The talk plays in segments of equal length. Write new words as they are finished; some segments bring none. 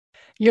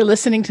You're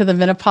listening to the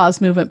Menopause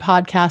Movement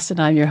podcast, and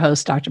I'm your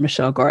host, Dr.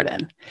 Michelle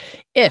Gordon.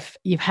 If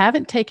you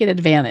haven't taken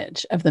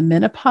advantage of the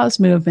Menopause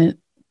Movement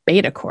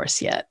beta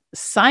course yet,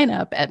 sign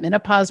up at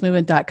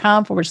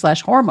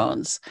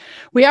menopausemovement.com/hormones.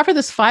 We offer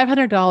this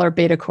 $500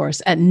 beta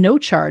course at no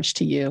charge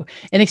to you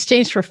in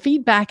exchange for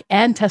feedback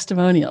and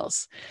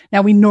testimonials.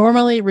 Now, we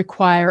normally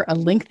require a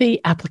lengthy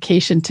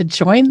application to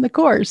join the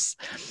course,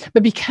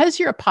 but because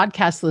you're a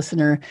podcast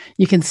listener,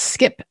 you can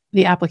skip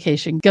the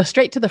application, go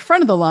straight to the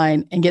front of the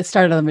line and get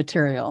started on the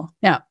material.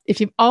 Now, if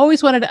you've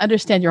always wanted to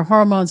understand your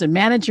hormones and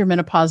manage your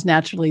menopause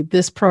naturally,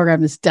 this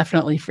program is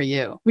definitely for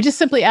you. We just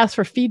simply ask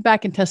for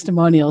feedback and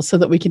testimonials so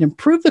that we can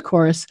improve the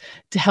course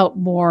to help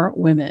more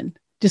women.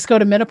 Just go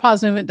to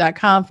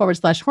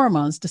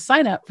menopausemovement.com/hormones to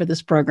sign up for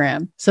this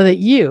program so that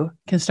you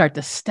can start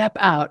to step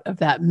out of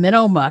that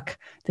meno muck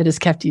that has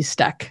kept you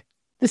stuck.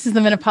 This is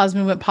the Menopause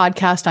Movement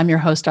podcast. I'm your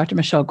host, Dr.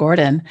 Michelle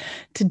Gordon.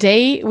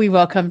 Today, we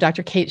welcome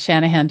Dr. Cate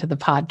Shanahan to the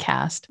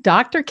podcast.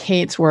 Dr.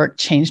 Cate's work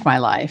changed my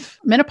life.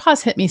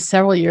 Menopause hit me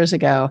several years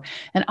ago,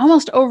 and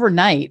almost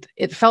overnight,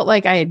 it felt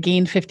like I had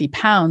gained 50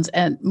 pounds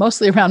and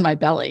mostly around my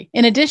belly.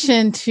 In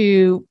addition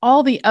to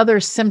all the other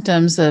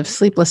symptoms of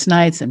sleepless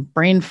nights and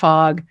brain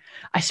fog,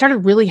 I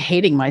started really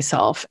hating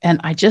myself,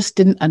 and I just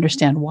didn't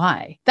understand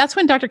why. That's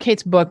when Dr.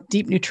 Cate's book,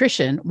 Deep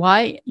Nutrition: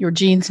 Why Your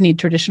Genes Need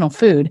Traditional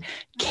Food,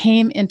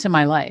 came into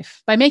my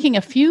life. By making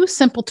a few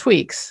simple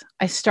tweaks,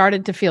 I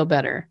started to feel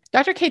better.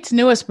 Dr. Cate's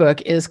newest book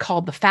is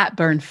called The Fat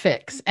Burn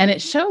Fix, and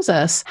it shows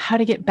us how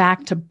to get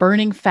back to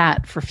burning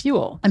fat for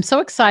fuel. I'm so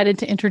excited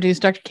to introduce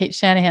Dr. Cate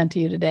Shanahan to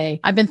you today.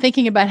 I've been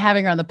thinking about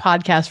having her on the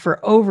podcast for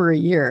over a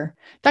year.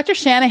 Dr.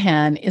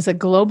 Shanahan is a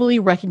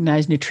globally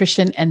recognized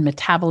nutrition and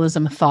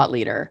metabolism thought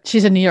leader.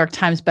 She's a New York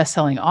Times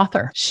bestselling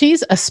author.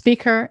 She's a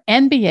speaker,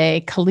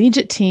 NBA,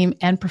 collegiate team,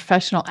 and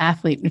professional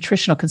athlete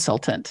nutritional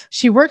consultant.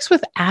 She works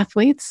with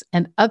athletes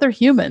and other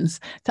humans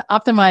to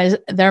optimize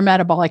their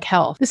metabolic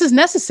health. This is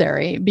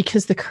necessary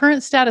because the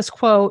current status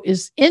quo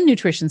is in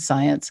nutrition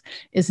science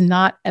is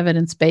not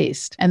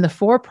evidence-based, and the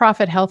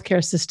for-profit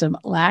healthcare system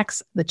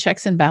lacks the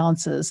checks and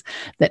balances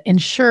that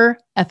ensure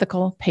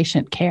ethical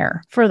patient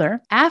care.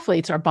 Further,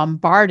 athletes are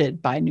bombarded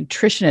by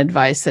nutrition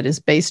advice that is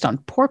based on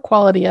poor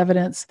quality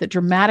evidence that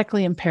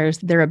dramatically impairs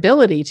their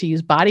ability to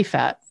use body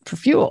fat for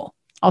fuel,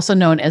 also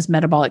known as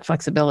metabolic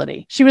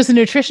flexibility. She was a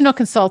nutritional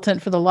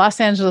consultant for the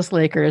Los Angeles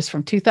Lakers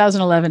from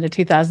 2011 to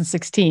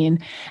 2016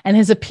 and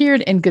has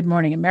appeared in Good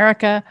Morning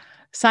America,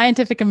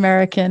 Scientific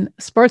American,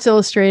 Sports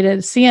Illustrated,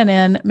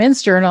 CNN,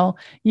 Men's Journal,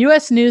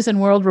 U.S. News and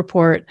World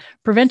Report,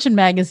 Prevention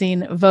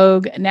Magazine,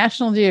 Vogue,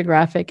 National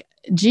Geographic,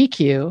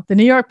 GQ, The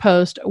New York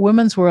Post,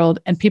 Women's World,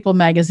 and People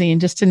Magazine,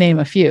 just to name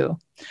a few.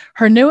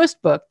 Her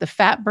newest book, The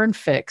Fat Burn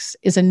Fix,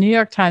 is a New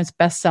York Times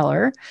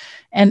bestseller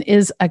and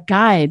is a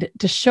guide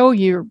to show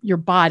your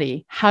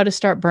body how to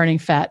start burning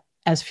fat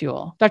as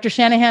fuel. Dr.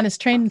 Shanahan is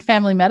trained in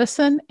family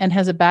medicine and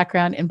has a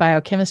background in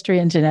biochemistry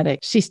and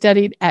genetics. She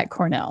studied at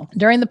Cornell.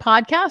 During the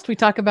podcast, we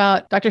talk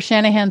about Dr.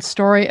 Shanahan's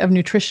story of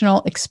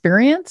nutritional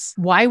experience,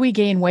 why we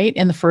gain weight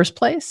in the first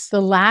place, the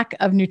lack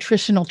of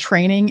nutritional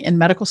training in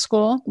medical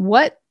school,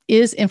 what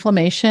is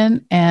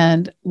inflammation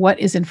and what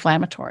is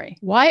inflammatory?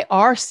 Why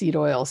are seed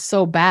oils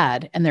so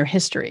bad and their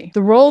history?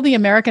 The role the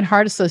American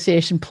Heart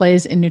Association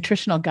plays in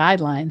nutritional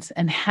guidelines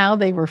and how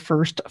they were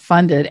first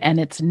funded, and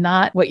it's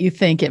not what you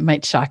think. It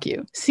might shock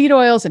you. Seed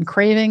oils and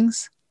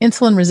cravings,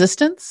 insulin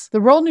resistance,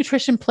 the role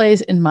nutrition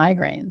plays in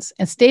migraines,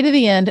 and stay to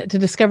the end to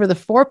discover the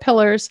 4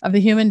 pillars of the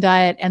human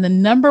diet and the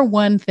number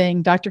one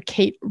thing Dr.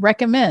 Cate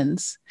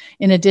recommends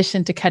in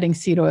addition to cutting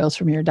seed oils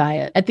from your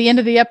diet. At the end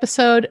of the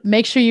episode,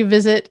 make sure you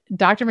visit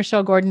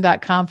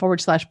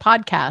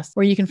drmichellgordon.com/podcast,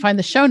 where you can find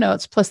the show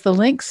notes plus the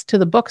links to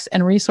the books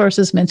and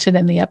resources mentioned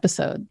in the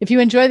episode. If you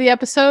enjoy the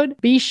episode,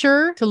 be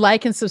sure to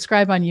like and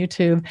subscribe on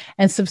YouTube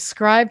and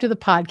subscribe to the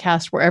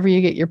podcast wherever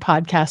you get your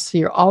podcasts so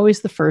you're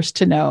always the first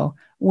to know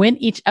when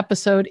each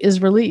episode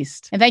is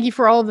released. And thank you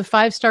for all of the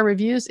 5-star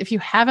reviews. If you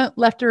haven't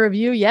left a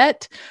review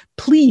yet,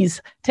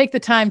 please take the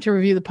time to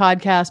review the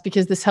podcast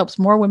because this helps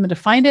more women to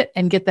find it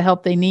and get the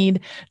help they need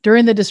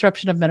during the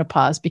disruption of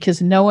menopause,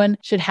 because no one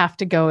should have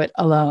to go it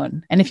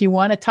alone. And if you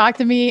want to talk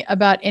to me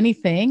about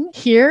anything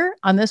here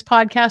on this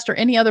podcast or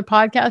any other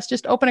podcast,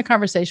 just open a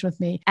conversation with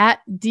me at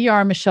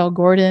Dr. Michelle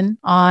Gordon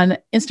on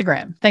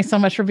Instagram. Thanks so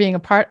much for being a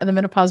part of the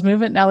menopause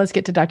movement. Now let's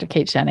get to Dr.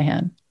 Cate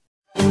Shanahan.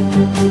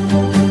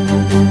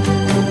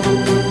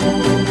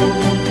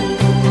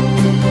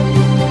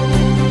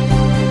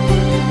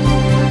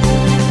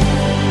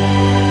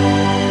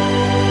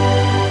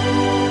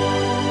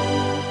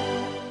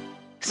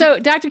 So,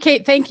 Dr.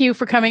 Cate, thank you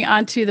for coming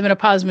on to the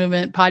Menopause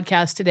Movement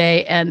podcast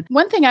today. And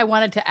one thing I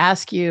wanted to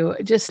ask you,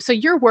 just so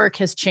your work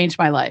has changed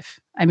my life.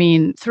 I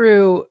mean,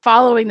 through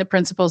following the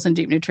principles in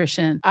deep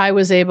nutrition, I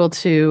was able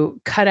to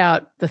cut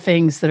out the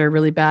things that are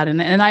really bad.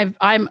 And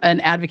I'm an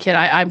advocate.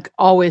 I'm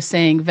always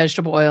saying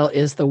vegetable oil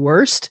is the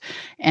worst.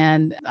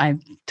 And I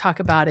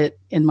talk about it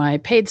in my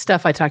paid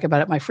stuff. I talk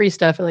about it in my free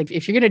stuff. Like,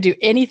 if you're going to do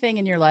anything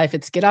in your life,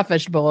 it's get off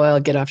vegetable oil,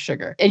 get off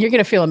sugar, and you're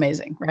going to feel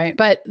amazing, right?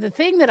 But the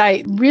thing that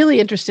I'm really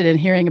interested in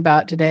hearing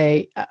about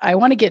today, I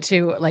want to get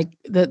to like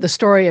the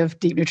story of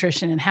deep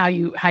nutrition and how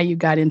you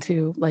got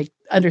into like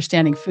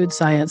understanding food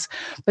science.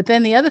 But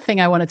then the other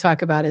thing I want to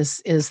talk about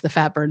is the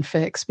fat burn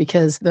fix,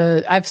 because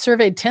I've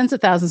surveyed tens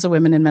of thousands of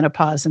women in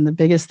menopause, and the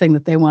biggest thing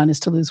that they want is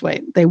to lose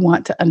weight. They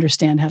want to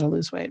understand how to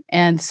lose weight.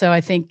 And so I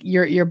think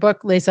your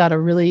book lays out a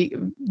really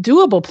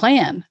doable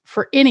plan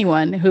for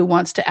anyone who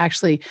wants to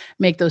actually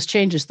make those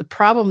changes. The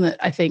problem that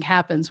I think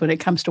happens when it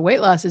comes to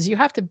weight loss is you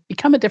have to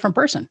become a different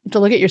person. You have to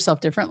look at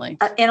yourself differently.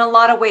 In a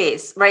lot of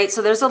ways, right?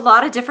 So there's a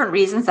lot of different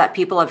reasons that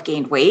people have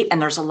gained weight,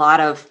 and there's a lot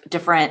of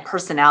different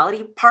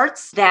personality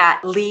parts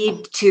that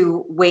lead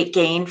to weight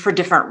gain for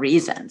different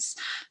reasons.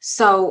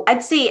 So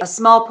I'd say a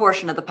small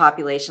portion of the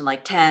population,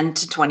 like 10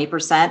 to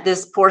 20%,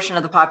 this portion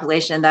of the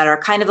population that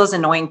are kind of those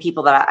annoying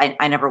people that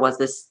I never was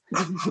this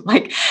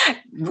like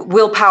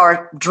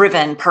willpower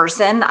driven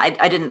person.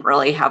 I didn't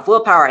really have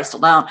willpower. I still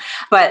don't,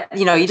 but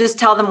you just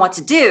tell them what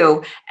to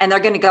do and they're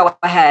going to go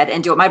ahead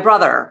and do it. My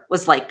brother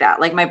was like that.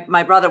 Like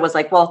my brother was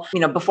like, well,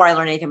 before I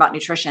learned anything about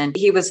nutrition,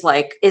 he was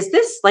like, is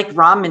this like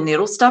ramen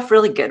noodle stuff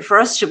really good for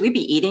us? Should we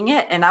be eating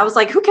it? And I was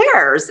like, who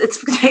cares? It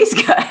tastes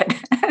good.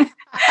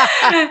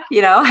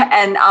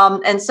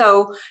 And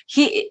so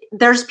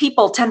there's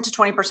people, 10 to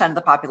 20% of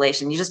the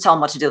population, you just tell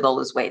them what to do, they'll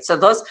lose weight. So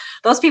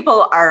those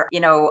people are,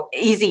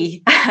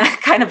 easy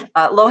kind of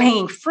low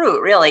hanging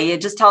fruit, really. You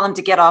just tell them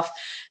to get off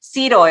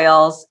seed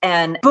oils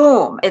and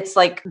boom, it's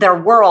like their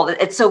world.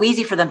 It's so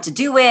easy for them to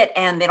do it.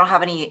 And they don't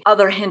have any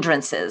other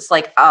hindrances,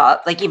 like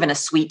even a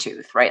sweet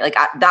tooth, right? Like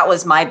that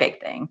was my big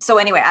thing. So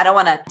anyway, I don't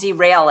want to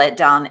derail it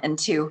down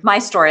into my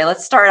story.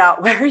 Let's start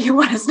out where you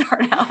want to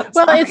start out.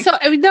 Well,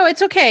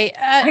 it's okay.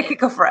 I could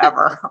go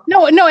forever.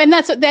 No. And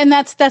that's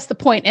the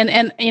point.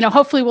 And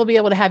hopefully we'll be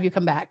able to have you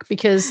come back,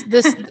 because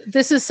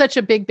this is such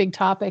a big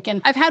topic.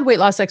 And I've had weight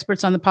loss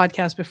experts on the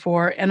podcast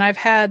before, and I've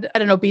had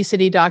an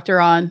obesity doctor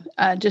on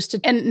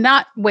and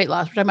not weight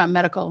loss. We're talking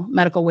about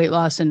medical weight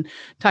loss and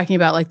talking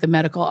about like the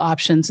medical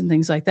options and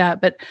things like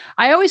that. But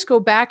I always go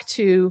back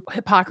to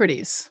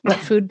Hippocrates, let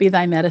food be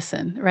thy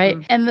medicine, right?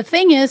 Mm. And the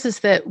thing is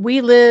that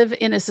we live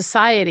in a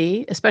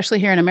society, especially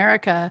here in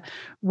America,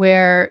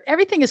 where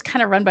everything is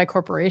kind of run by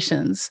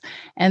corporations.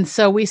 And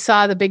so we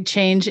saw the big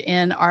change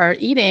in our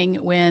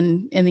eating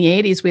when in the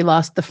 80s, we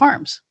lost the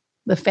farms,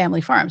 the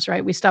family farms,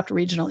 right? We stopped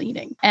regional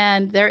eating.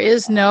 And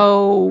there's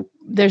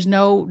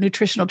no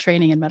nutritional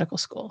training in medical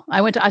school.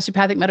 I went to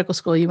osteopathic medical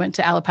school. You went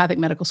to allopathic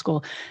medical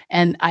school.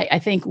 And I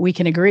think we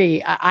can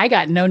agree, I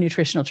got no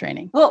nutritional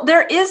training. Well,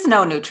 there is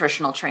no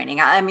nutritional training.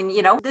 I mean,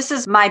 this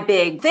is my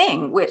big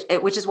thing,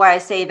 which is why I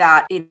say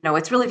that,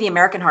 it's really the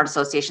American Heart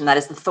Association that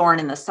is the thorn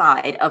in the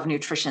side of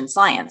nutrition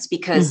science,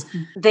 because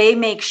they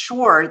make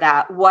sure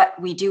that what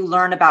we do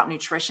learn about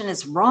nutrition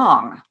is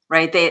wrong.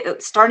 Right?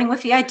 Starting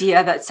with the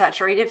idea that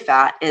saturated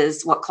fat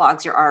is what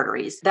clogs your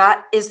arteries.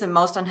 That is the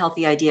most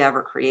unhealthy idea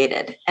ever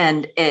created.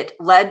 And it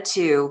led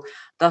to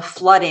the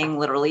flooding,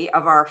 literally,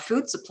 of our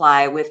food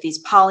supply with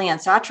these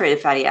polyunsaturated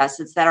fatty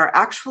acids that are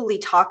actually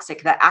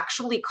toxic, that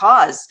actually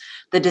cause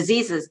the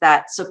diseases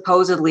that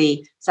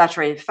supposedly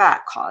saturated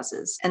fat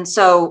causes. And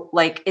so,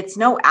 it's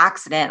no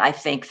accident, I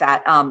think,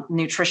 that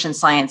nutrition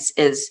science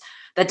is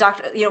that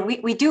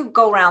we do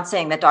go around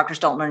saying that doctors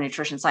don't learn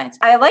nutrition science.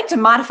 I like to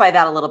modify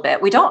that a little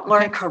bit. We don't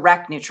learn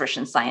correct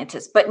nutrition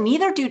scientists, but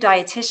neither do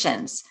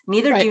dietitians,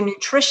 neither do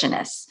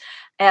nutritionists,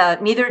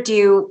 neither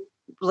do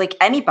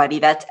anybody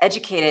that's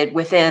educated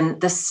within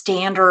the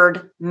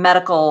standard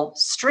medical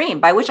stream,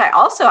 by which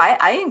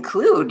I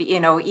include,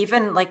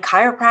 even like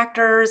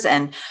chiropractors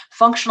and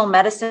functional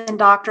medicine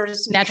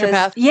doctors.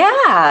 Naturopath.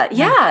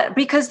 Yeah.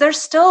 Because they're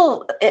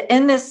still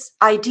in this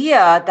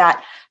idea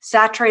that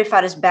saturated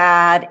fat is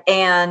bad.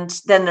 And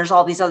then there's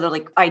all these other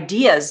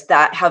ideas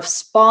that have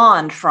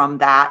spawned from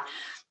that,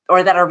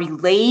 or that are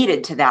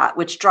related to that,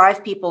 which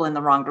drive people in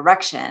the wrong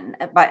direction.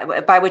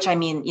 By which I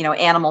mean,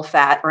 animal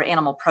fat or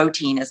animal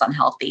protein is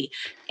unhealthy,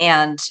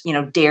 and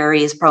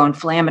dairy is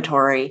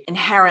pro-inflammatory,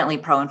 inherently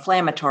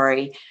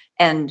pro-inflammatory,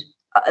 and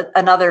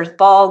another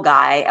fall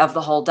guy of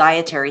the whole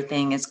dietary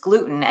thing is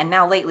gluten, and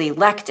now lately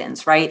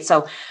lectins, right?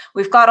 So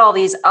we've got all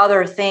these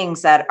other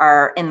things that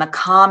are in the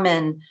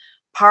common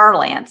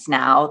parlance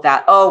now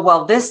that,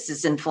 this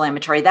is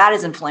inflammatory, that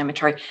is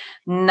inflammatory.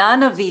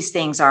 None of these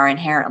things are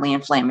inherently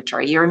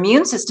inflammatory. Your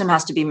immune system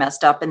has to be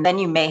messed up, and then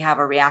you may have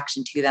a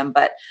reaction to them,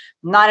 but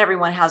not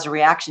everyone has a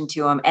reaction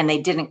to them, and they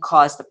didn't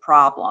cause the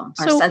problem.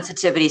 Our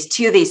sensitivities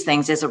to these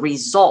things is a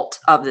result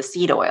of the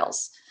seed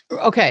oils.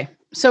 Okay.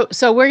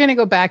 So we're going to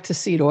go back to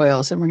seed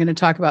oils and we're going to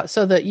talk about,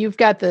 so that you've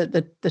got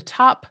the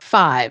top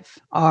 5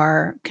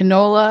 are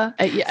canola.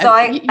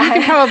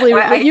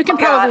 You can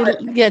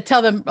probably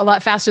tell them a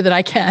lot faster than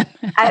I can.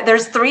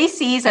 There's 3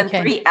 C's and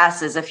 3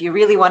 S's if you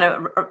really want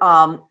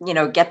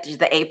to, get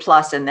the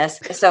A+ in this.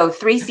 So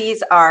 3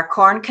 C's are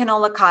corn,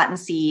 canola,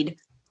 cottonseed,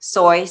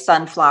 soy,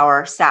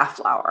 sunflower,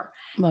 safflower.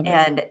 Love it.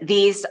 And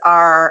these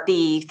are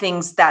the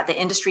things that the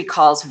industry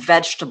calls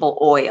vegetable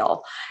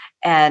oil.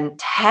 And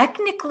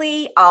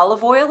technically,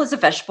 olive oil is a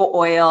vegetable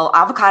oil,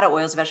 avocado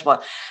oil is a vegetable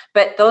oil,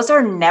 but those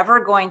are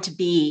never going to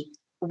be,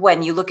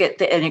 when you look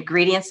at an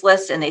ingredients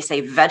list and they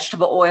say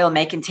vegetable oil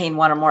may contain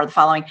one or more of the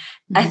following,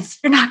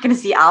 you're not going to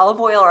see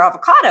olive oil or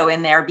avocado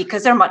in there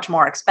because they're much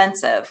more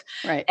expensive.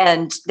 Right.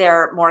 And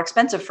they're more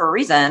expensive for a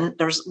reason.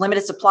 There's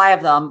limited supply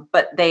of them,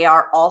 but they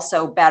are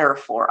also better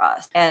for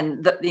us.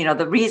 And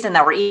the reason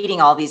that we're eating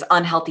all these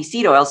unhealthy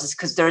seed oils is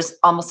because there's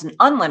almost an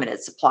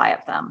unlimited supply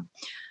of them.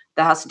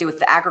 That has to do with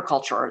the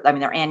agriculture. I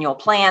mean, they're annual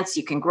plants.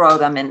 You can grow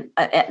them in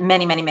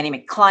many, many,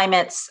 many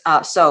climates.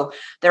 So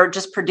they're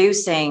just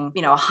producing,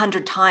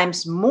 100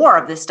 times more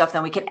of this stuff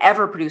than we could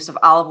ever produce of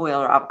olive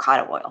oil or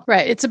avocado oil.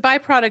 Right. It's a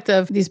byproduct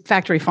of these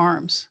factory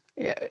farms.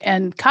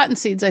 And cotton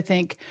seeds, I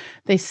think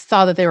they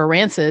saw that they were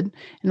rancid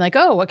and like,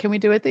 oh, what can we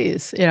do with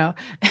these?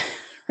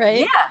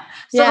 Right? Yeah.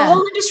 So the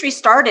whole industry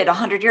started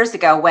 100 years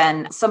ago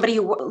when somebody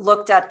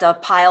looked at the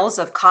piles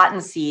of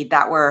cottonseed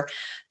that were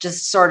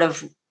just sort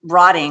of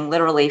rotting,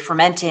 literally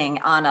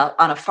fermenting on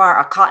a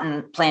farm, a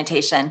cotton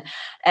plantation,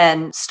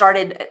 and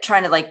started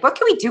trying to what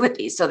can we do with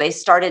these? So they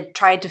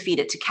tried to feed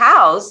it to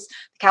cows.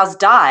 The cows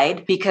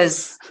died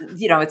because,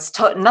 it's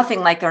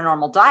nothing like their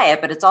normal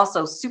diet, but it's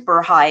also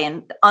super high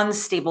in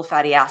unstable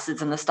fatty acids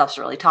and the stuff's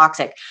really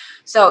toxic.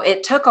 So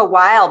it took a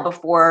while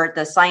before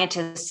the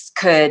scientists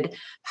could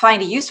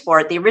find a use for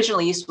it. The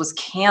original use was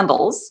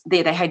candles.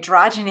 They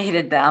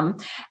hydrogenated them,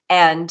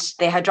 and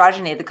they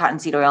hydrogenated the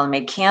cottonseed oil and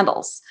made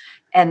candles.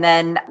 And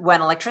then when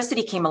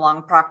electricity came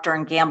along, Procter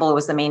 & Gamble, who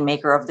was the main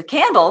maker of the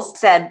candles,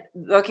 said,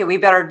 okay, we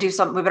better do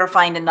something. We better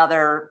find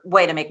another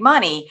way to make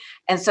money.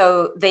 And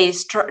so they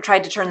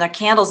tried to turn their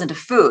candles into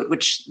food,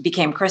 which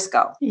became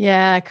Crisco.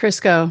 Yeah,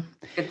 Crisco.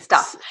 Good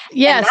stuff.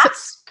 Yes.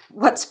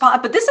 Yeah,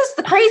 but this is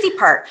the crazy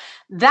part.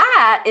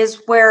 That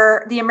is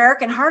where the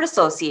American Heart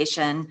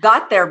Association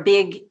got their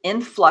big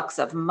influx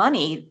of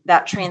money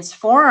that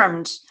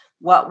transformed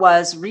what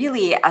was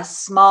really a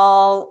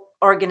small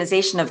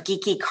organization of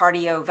geeky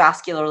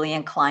cardiovascularly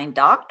inclined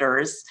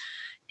doctors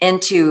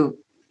into,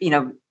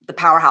 the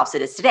powerhouse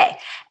it is today.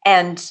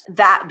 And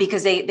that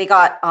because they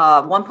got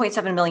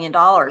 $1.7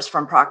 million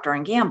from Procter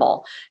 &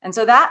 Gamble. And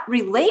so that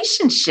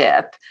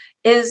relationship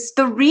is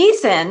the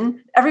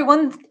reason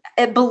everyone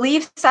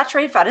believes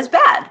saturated fat is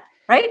bad,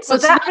 right? So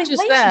that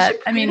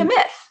relationship created a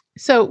myth.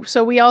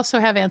 So we also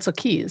have Ansel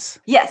Keys.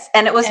 Yes.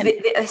 And it was,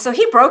 so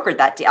he brokered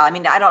that deal. I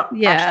mean, I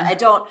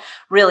don't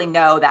really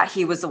know that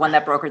he was the one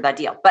that brokered that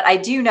deal, but I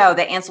do know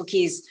that Ansel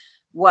Keys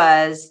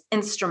was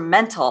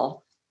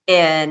instrumental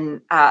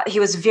in, he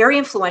was a very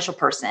influential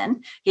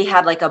person. He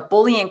had a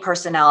bullying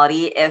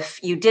personality. If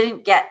you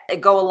didn't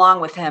go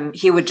along with him,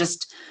 he would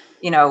just,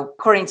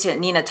 according to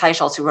Nina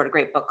Teicholz, who wrote a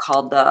great book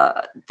called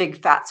The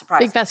Big Fat Surprise.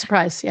 Big Fat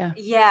Surprise, yeah.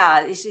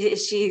 Yeah,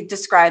 she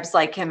describes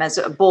him as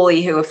a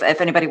bully who, if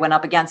anybody went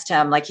up against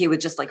him, he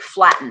would just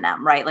flatten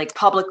them, right?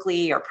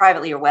 Publicly or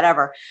privately or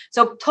whatever.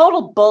 So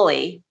total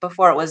bully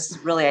before it was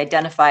really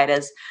identified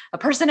as a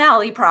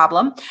personality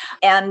problem.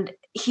 And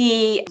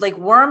he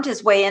wormed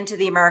his way into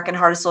the American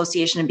Heart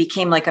Association and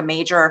became a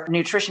major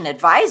nutrition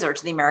advisor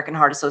to the American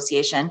Heart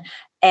Association,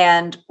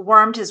 and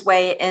wormed his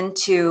way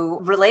into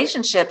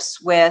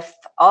relationships with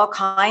all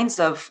kinds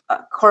of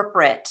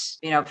corporate,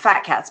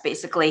 fat cats,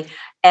 basically.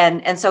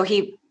 And so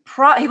he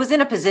was in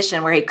a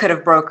position where he could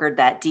have brokered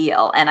that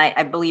deal. And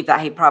I believe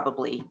that he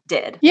probably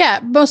did.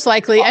 Yeah, most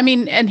likely. I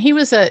mean, and he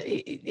wasn't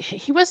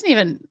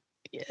even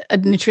a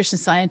nutrition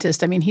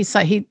scientist. I mean, he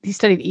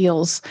studied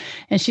eels,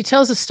 and she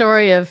tells a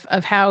story of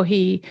how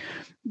he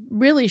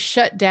really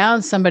shut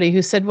down somebody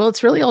who said, well,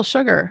 it's really all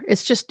sugar.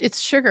 It's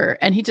sugar.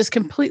 And he just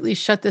completely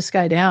shut this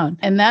guy down.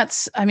 And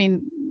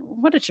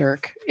what a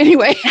jerk.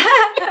 Anyway.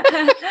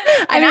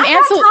 At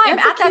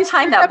that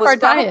time, that was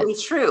probably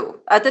true.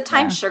 At the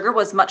time, sugar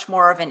was much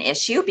more of an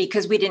issue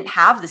because we didn't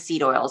have the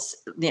seed oils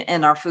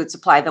in our food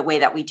supply the way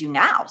that we do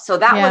now. So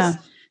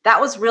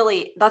that's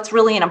really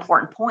an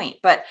important point.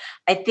 But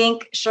I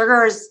think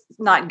sugar is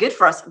not good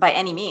for us by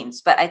any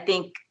means. But I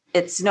think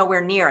it's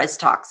nowhere near as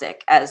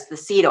toxic as the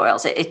seed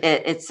oils.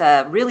 It's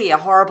really a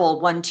horrible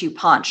 1-2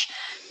 punch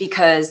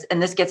because, and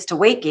this gets to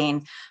weight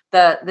gain,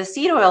 the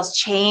seed oils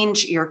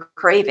change your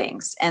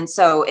cravings. And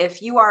so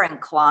if you are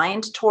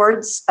inclined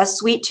towards a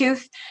sweet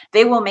tooth,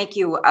 they will make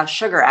you a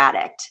sugar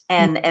addict,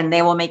 and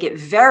they will make it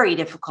very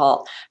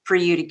difficult for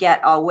you to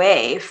get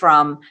away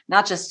from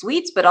not just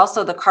sweets, but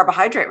also the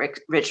carbohydrate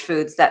rich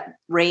foods that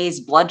raise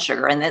blood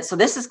sugar. And so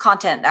this is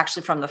content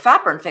actually from the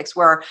Fat Burn Fix,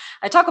 where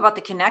I talk about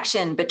the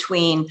connection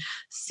between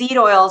seed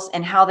oils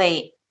and how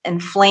they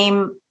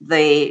inflame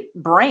the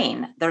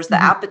brain. There's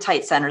the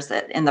appetite centers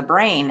that in the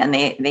brain, and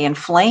they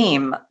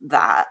inflame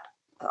that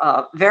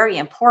very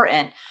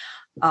important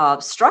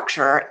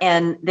structure,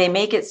 and they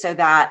make it so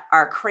that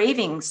our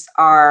cravings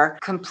are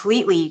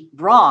completely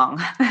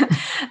wrong.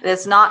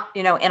 It's not,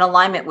 in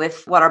alignment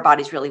with what our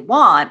bodies really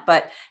want,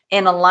 but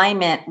in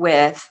alignment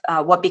with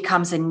what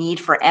becomes a need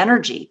for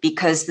energy,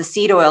 because the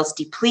seed oils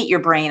deplete your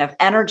brain of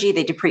energy.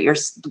 They deplete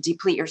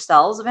your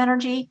cells of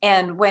energy.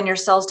 And when your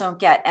cells don't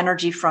get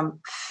energy from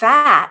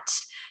fat,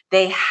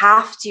 they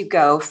have to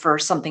go for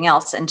something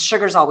else. And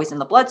sugar's always in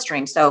the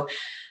bloodstream. So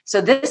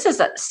this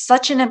is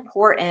such an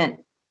important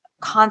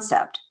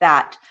concept,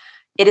 that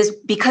it is,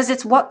 because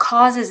it's what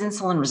causes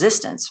insulin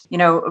resistance.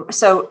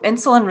 So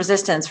insulin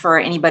resistance, for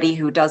anybody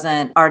who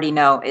doesn't already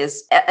know,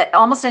 is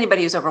almost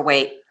anybody who's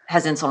overweight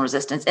has insulin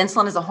resistance.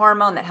 Insulin is a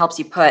hormone that helps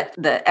you put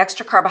the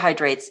extra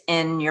carbohydrates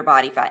in your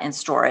body fat in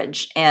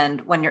storage. And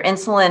when you're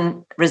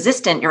insulin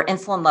resistant, your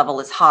insulin level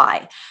is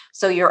high.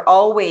 So you're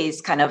always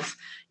kind of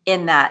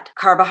in that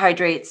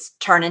carbohydrates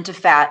turn into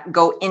fat,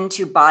 go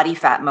into body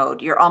fat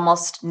mode. You're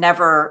almost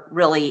never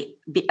really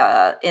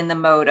in the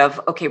mode of,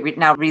 okay,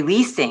 now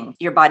releasing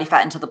your body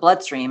fat into the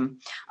bloodstream,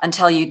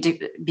 until you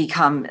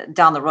become,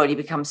 down the road, you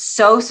become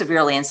so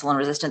severely insulin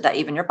resistant that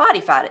even your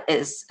body fat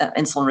is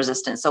insulin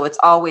resistant. So it's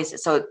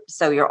always,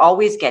 so you're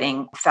always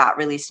getting fat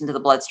released into the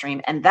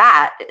bloodstream. And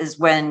that is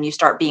when you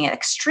start being at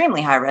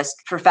extremely high risk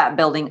for fat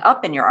building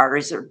up in your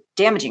arteries, or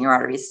damaging your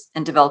arteries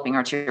and developing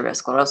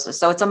arteriosclerosis.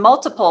 So it's a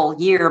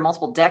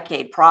multiple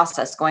decade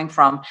process, going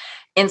from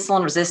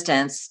insulin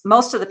resistance.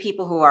 Most of the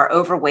people who are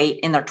overweight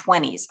in their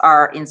 20s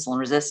are insulin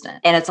resistant.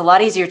 And it's a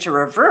lot easier to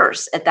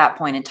reverse at that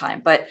point in time.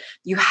 But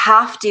you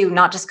have to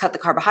not just cut the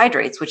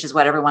carbohydrates, which is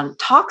what everyone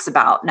talks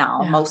about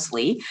now,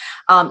 mostly.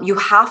 You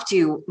have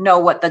to know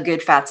what the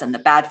good fats and the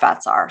bad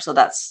fats are. So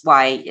that's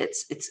why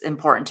it's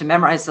important to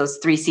memorize those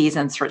 3 C's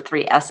and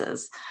 3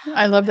 S's.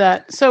 I love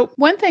that. So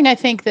one thing I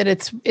think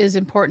that is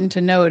important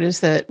to note is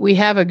that we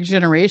have a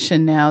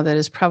generation now that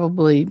is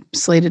probably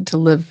slated to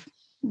live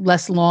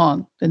less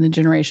long than the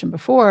generation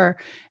before.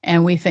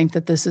 And we think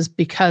that this is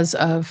because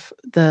of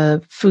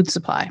the food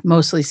supply,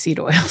 mostly seed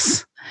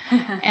oils.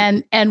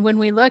 And when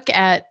we look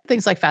at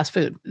things like fast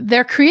food,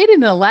 they're created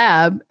in a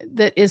lab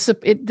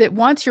that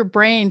wants your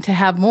brain to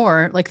have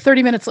more like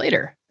 30 minutes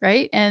later.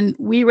 Right. And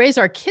we raise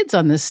our kids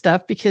on this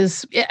stuff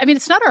because,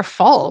 it's not our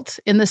fault,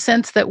 in the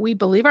sense that we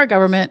believe our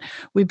government,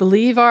 we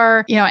believe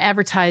our,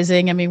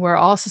 advertising. We're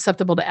all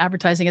susceptible to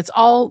advertising. It's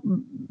all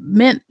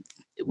meant,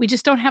 we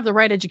just don't have the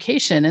right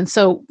education. And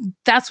so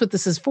that's what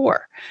this is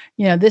for.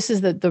 This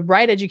is the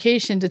right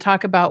education to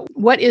talk about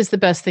what is the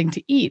best thing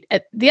to eat.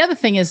 The other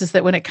thing is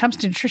that when it comes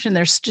to nutrition,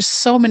 there's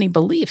just so many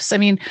beliefs.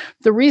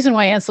 The reason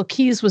why Ancel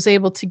Keys was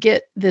able to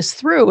get this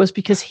through was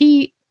because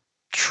he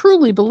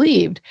truly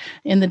believed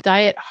in the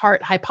diet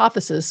heart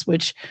hypothesis,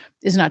 which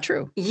is not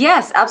true.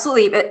 Yes,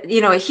 absolutely. But,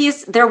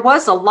 there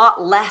was a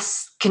lot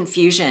less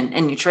confusion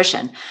in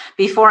nutrition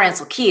before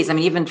Ancel Keys.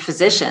 Even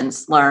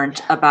physicians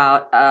learned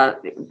about,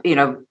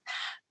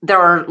 there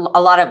were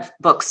a lot of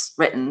books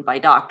written by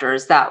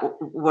doctors that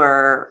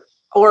were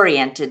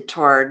oriented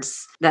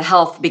towards the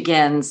health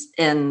begins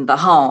in the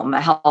home.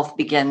 Health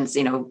begins,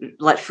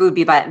 let food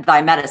be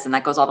thy medicine.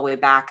 That goes all the way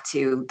back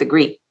to the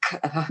Greek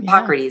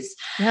Hippocrates,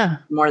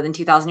 more than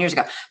 2,000 years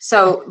ago.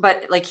 So,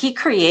 but he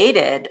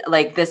created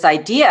this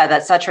idea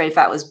that saturated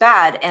fat was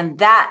bad, and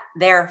that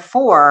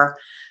therefore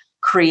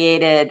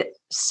created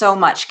so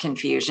much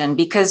confusion,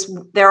 because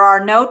there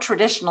are no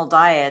traditional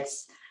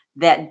diets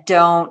that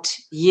don't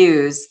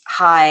use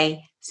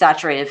high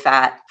saturated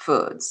fat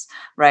foods,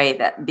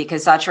 right?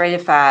 Because saturated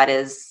fat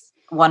is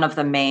one of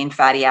the main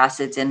fatty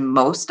acids in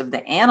most of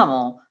the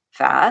animal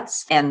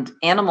fats, and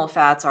animal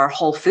fats are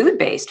whole food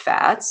based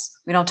fats.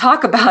 We don't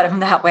talk about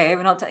them that way.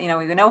 We don't,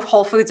 we know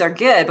whole foods are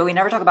good, but we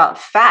never talk about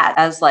fat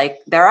as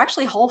they're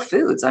actually whole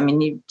foods.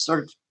 You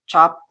sort of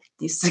chop,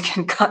 you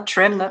can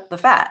trim the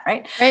fat,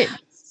 right? Right.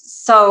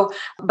 So,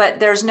 but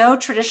there's no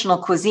traditional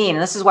cuisine.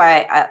 And this is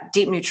why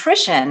deep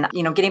nutrition,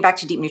 getting back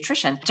to deep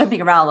nutrition,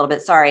 jumping around a little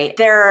bit, sorry,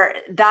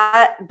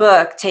 that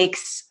book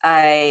takes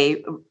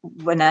an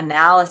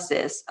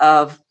analysis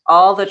of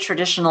all the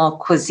traditional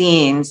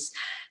cuisines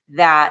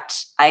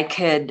that I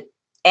could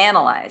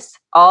analyze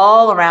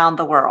all around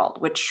the world,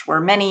 which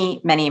were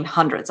many, many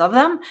hundreds of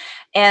them.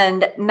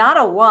 And not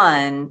a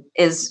one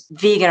is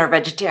vegan or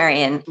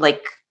vegetarian,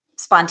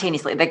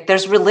 spontaneously.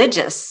 There's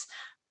religious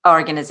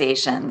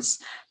organizations,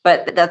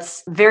 but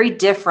that's very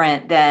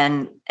different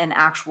than an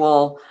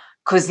actual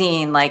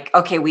cuisine.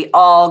 Okay, we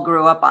all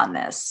grew up on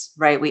this,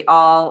 right? We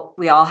all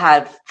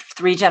have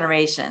 3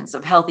 generations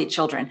of healthy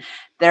children.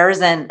 There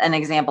isn't an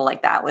example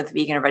like that with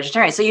vegan or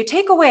vegetarian. So you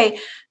take away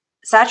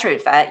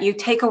saturated fat, you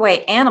take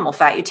away animal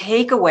fat, you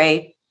take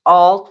away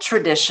all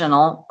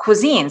traditional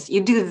cuisines.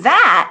 You do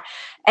that,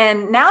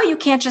 and now you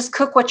can't just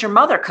cook what your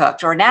mother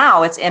cooked, or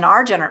now it's in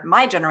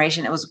my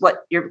generation, it was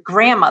what your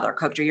grandmother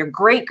cooked or your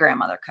great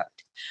grandmother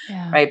cooked.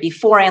 Yeah. right?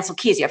 Before Ansel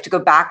Keys, you have to go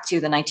back to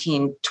the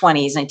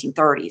 1920s,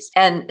 1930s.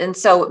 And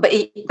so, but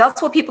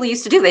that's what people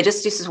used to do. They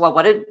just used to, well,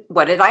 what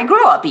did I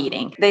grow up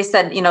eating? They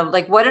said,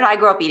 like, what did I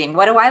grow up eating?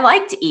 What do I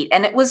like to eat?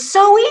 And it was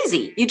so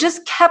easy. You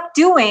just kept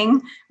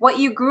doing what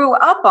you grew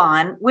up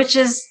on, which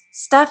is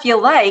stuff you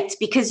liked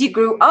because you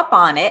grew up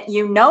on it.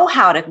 You know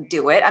how to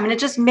do it. I mean, it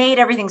just made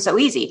everything so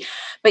easy.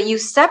 But you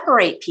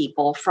separate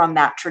people from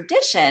that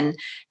tradition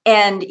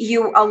and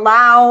you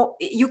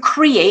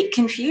create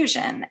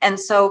confusion. And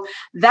so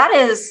that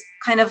is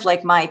kind of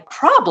like my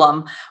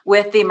problem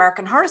with the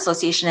American Heart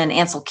Association and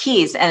Ansel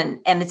Keys, and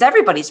it's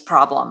everybody's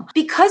problem.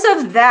 Because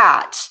of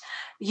that,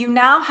 you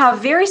now have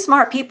very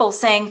smart people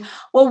saying,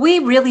 well, we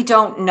really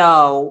don't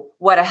know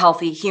what a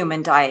healthy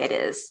human diet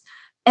is.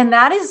 And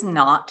that is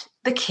not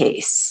the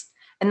case.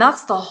 And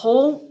that's the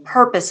whole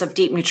purpose of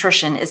deep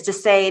nutrition, is to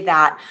say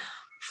that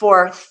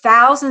for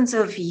thousands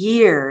of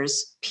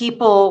years,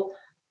 people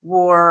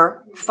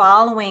were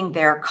following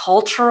their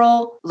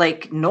cultural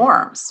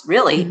norms,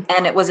 really.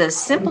 And it was as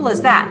simple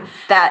as that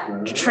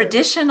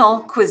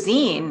traditional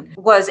cuisine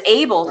was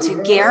able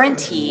to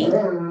guarantee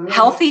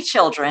healthy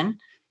children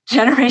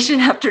generation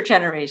after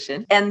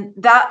generation. And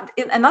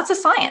that's a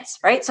science,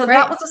 right? So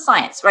that was a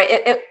science, right?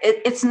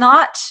 It's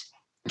not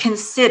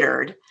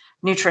considered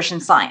nutrition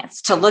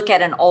science to look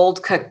at an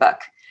old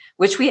cookbook,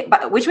 which we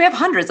have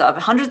hundreds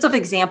of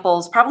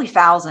examples, probably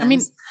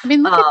thousands. I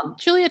mean, look at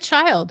Julia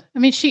Child. I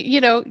mean,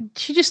 she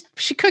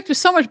cooked with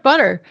so much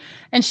butter,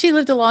 and she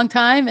lived a long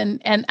time,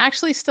 and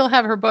actually still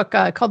have her book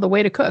called The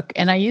Way to Cook,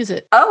 and I use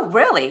it. Oh,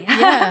 really?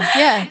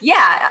 Yeah.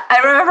 Yeah.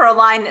 I remember a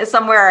line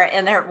somewhere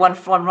in there, one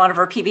of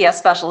her PBS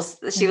specials.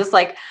 She was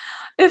like,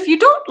 "If you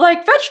don't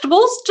like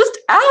vegetables, just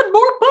add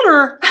more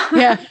butter."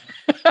 Yeah.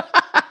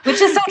 Which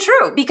is so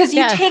true, because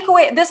you take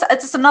away this.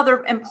 It's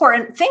another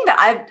important thing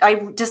that I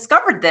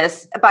discovered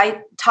this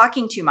by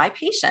talking to my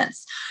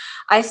patients.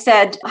 I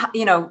said,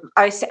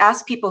 I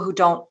ask people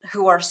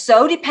who are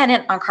so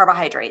dependent on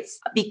carbohydrates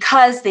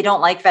because they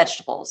don't like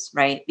vegetables,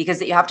 right?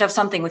 Because you have to have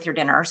something with your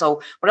dinner.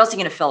 So what else are you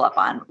going to fill up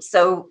on?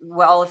 So,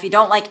 well, if you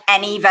don't like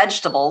any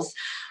vegetables,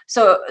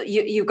 so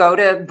you go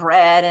to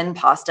bread and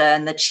pasta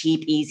and the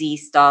cheap, easy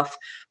stuff.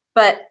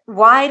 But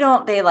why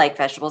don't they like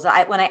vegetables?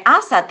 When I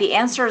ask that, the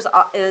answer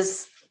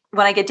is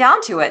when I get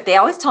down to it, they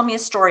always tell me a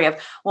story of,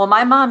 well,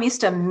 my mom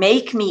used to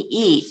make me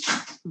eat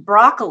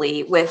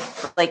broccoli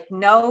with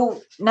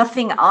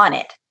nothing on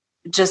it,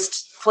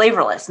 just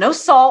flavorless, no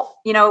salt,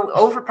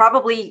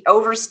 probably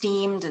over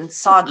steamed and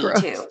soggy.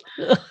 Gross.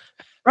 Too.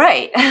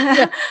 Right.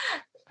 Yeah.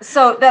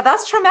 So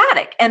that's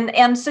traumatic.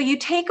 And so you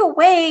take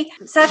away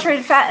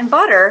saturated fat and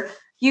butter,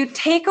 you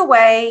take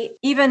away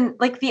even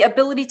the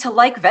ability to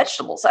like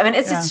vegetables. I mean,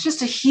 it's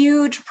just a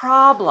huge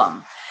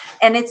problem.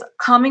 And it's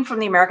coming from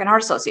the American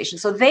Heart Association.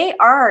 So they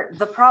are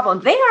the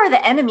problem. They are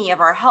the enemy of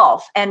our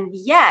health. And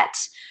yet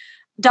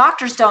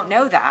doctors don't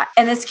know that.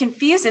 And it's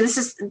confusing. This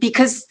is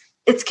because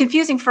it's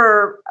confusing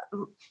for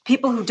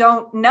people who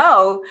don't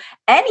know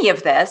any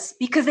of this,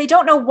 because they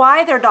don't know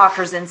why their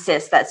doctors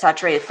insist that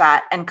saturated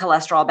fat and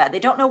cholesterol are bad. They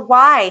don't know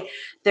why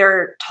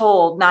they're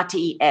told not to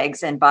eat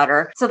eggs and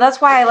butter. So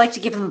that's why I like to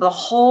give them the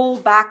whole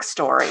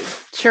backstory.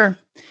 Sure.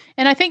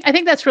 And I think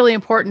that's really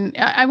important.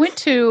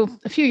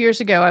 A few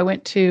years ago, I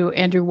went to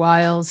Andrew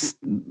Weil's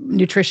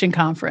nutrition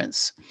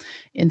conference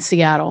in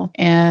Seattle,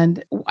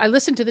 and I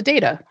listened to the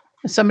data.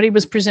 Somebody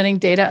was presenting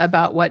data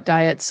about what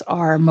diets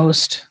are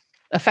most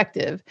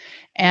effective.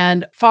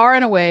 And far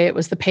and away, it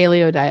was the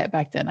paleo diet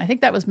back then. I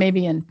think that was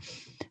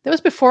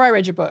before I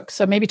read your book.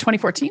 So maybe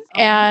 2014.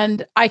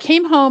 And I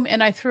came home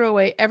and I threw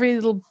away every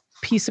little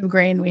piece of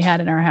grain we had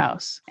in our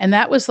house. And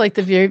that was the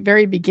very,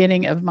 very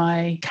beginning of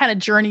my kind of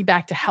journey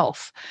back to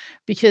health,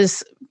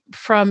 because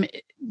from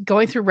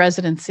going through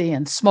residency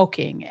and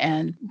smoking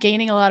and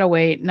gaining a lot of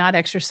weight, not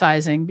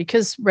exercising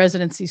because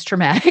residency is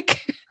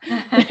traumatic,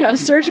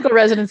 surgical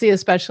residency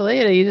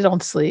especially, you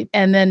don't sleep,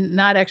 and then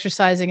not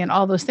exercising and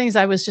all those things,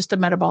 I was just a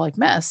metabolic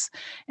mess.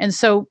 And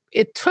so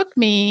it took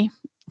me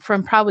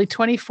from probably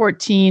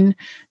 2014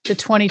 to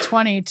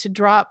 2020 to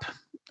drop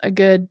a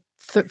good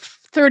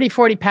 30,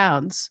 40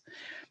 pounds.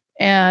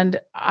 And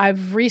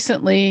I've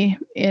recently,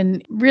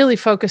 in really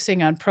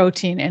focusing on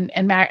protein and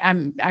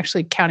I'm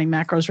actually counting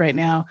macros right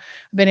now,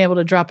 I've been able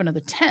to drop another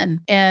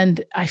 10,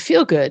 and I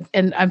feel good,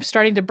 and I'm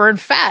starting to burn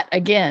fat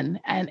again,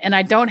 and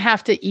I don't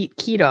have to eat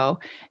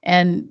keto.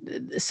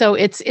 And so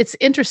it's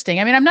interesting.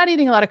 I mean, I'm not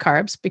eating a lot of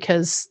carbs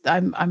because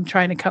I'm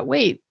trying to cut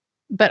weight,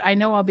 but I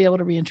know I'll be able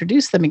to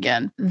reintroduce them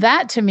again.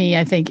 That to me,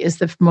 I think, is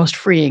the most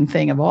freeing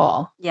thing of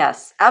all.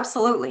 Yes,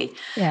 absolutely.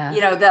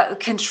 Yeah. The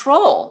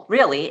control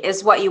really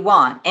is what you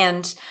want.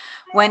 And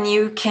when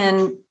you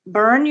can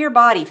burn your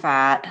body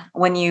fat,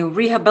 when you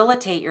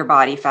rehabilitate your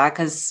body fat,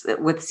 because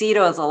with seed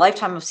oil, a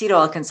lifetime of seed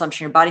oil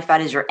consumption, your body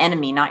fat is your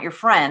enemy, not your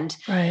friend.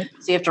 Right.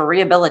 So you have to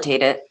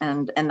rehabilitate it.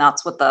 And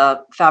that's what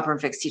the Fat Burn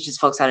Fix teaches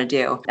folks how to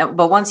do.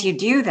 But once you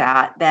do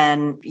that,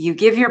 then you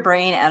give your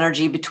brain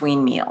energy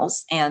between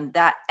meals. And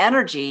that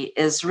energy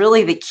is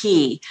really the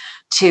key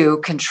to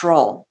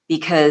control,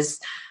 because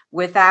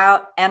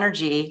without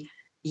energy,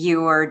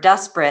 you are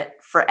desperate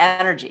for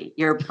energy.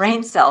 Your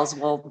brain cells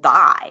will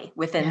die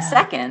within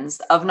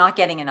seconds of not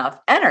getting enough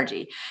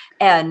energy.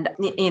 And,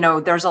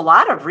 there's a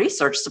lot of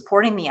research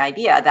supporting the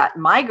idea that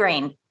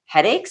migraine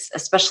headaches,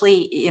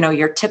 especially,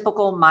 your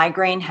typical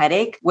migraine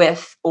headache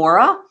with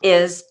aura,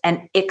 is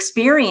an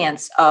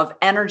experience of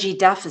energy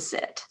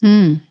deficit.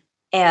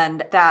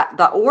 And that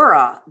the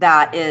aura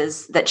that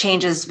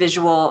changes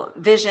visual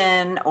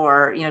vision,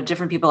 or,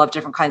 different people have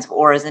different kinds of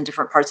auras in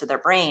different parts of their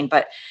brain,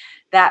 but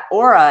that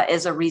aura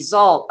is a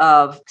result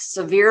of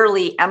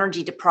severely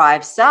energy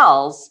deprived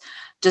cells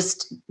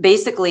just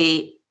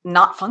basically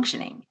not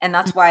functioning. And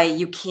that's why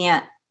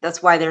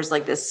that's why there's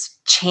like this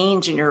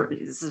change in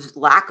this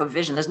lack of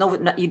vision.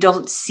 You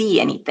don't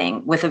see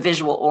anything with a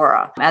visual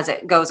aura as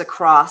it goes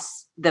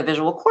across the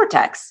visual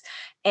cortex.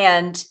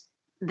 And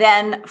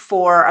then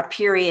for a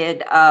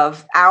period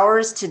of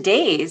hours to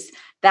days,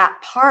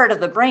 that part of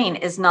the brain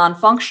is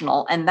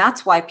non-functional. And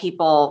that's why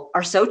people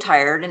are so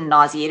tired and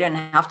nauseated and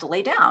have to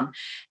lay down.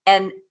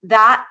 And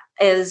that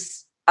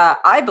is,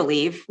 I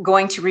believe,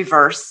 going to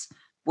reverse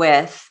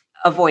with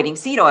avoiding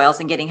seed oils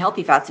and getting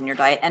healthy fats in your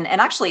diet. And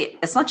actually,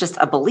 it's not just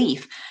a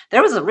belief.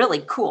 There was a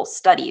really cool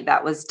study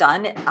that was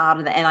done out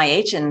of the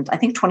NIH in, I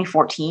think,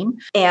 2014.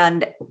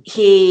 And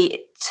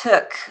he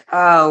took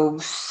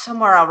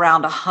somewhere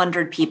around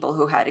 100 people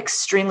who had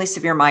extremely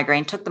severe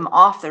migraine, took them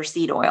off their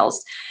seed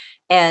oils.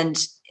 And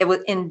it was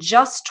in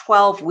just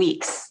 12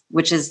 weeks,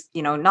 which is,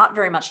 not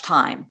very much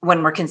time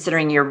when we're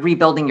considering you're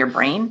rebuilding your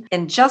brain.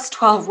 In just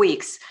 12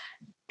 weeks,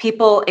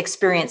 people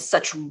experienced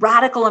such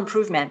radical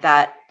improvement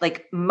that,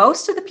 like,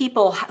 most of the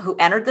people who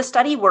entered the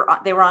study were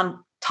on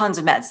tons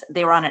of meds.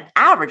 They were on an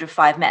average of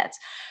 5 meds.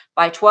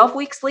 By 12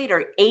 weeks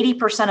later,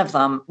 80% of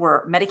them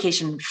were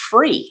medication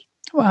free.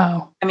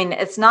 Wow. I mean,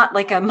 it's not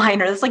like a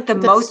minor, it's like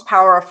that's most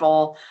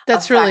powerful.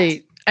 That's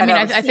really,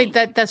 I think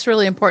that's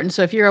really important.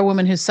 So if you're a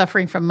woman who's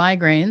suffering from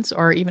migraines,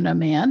 or even a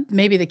man,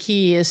 maybe the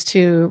key is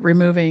to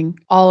removing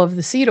all of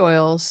the seed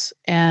oils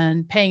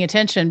and paying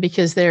attention,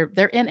 because they're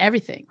in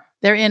everything.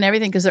 They're in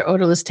everything because they're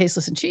odorless,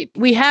 tasteless, and cheap.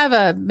 We have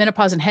a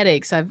menopause and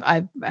headaches.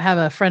 I have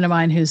a friend of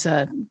mine who's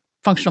a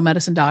functional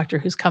medicine doctor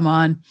who's come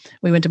on.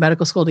 We went to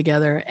medical school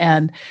together,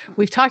 and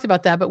we've talked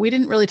about that, but we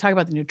didn't really talk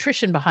about the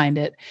nutrition behind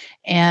it.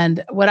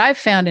 And what I've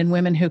found in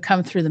women who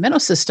come through the Minnow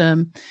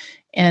system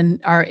and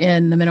are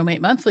in the Minnow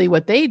Mate Monthly,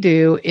 what they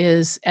do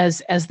is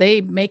as they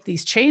make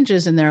these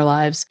changes in their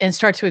lives and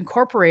start to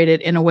incorporate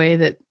it in a way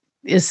that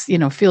is,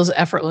 feels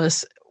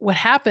effortless, what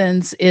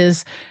happens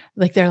is,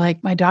 like, they're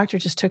like, my doctor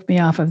just took me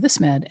off of this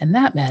med and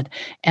that med.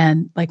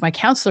 And like, my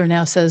counselor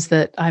now says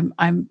that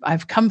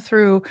I've come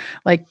through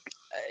like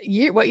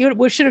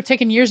what should have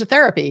taken years of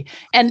therapy.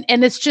 And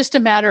it's just a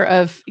matter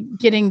of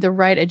getting the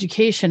right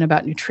education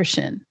about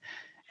nutrition.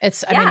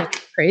 It's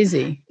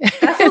crazy.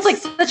 That feels like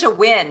such a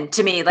win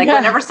to me. Like,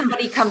 whenever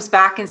somebody comes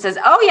back and says,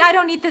 oh yeah, I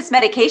don't need this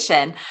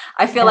medication,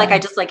 I feel like I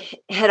just like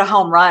hit a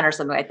home run or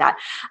something like that.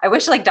 I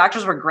wish like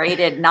doctors were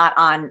graded not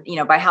on,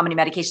 by how many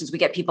medications we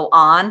get people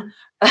on,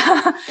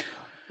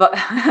 but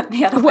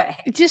the other way.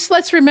 Just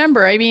let's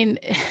remember,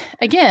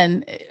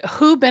 again,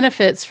 who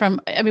benefits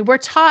from, we're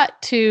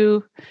taught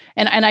to,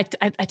 and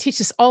I teach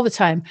this all the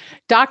time.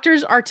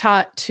 Doctors are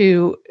taught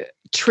to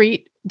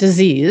treat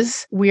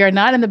disease. We are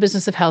not in the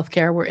business of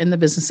healthcare. We're in the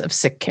business of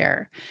sick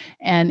care.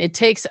 And it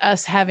takes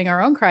us having our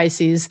own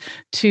crises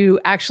to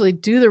actually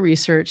do the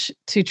research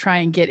to try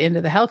and get into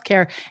the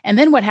healthcare. And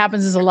then what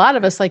happens is, a lot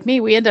of us, like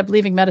me, we end up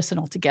leaving medicine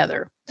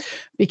altogether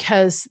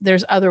because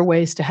there's other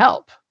ways to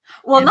help.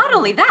 Well, and not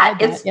only that,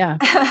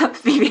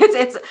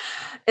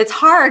 it's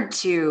hard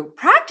to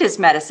practice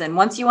medicine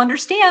once you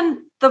understand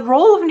the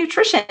role of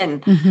nutrition.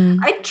 Mm-hmm.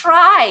 I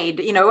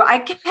tried, I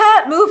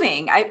kept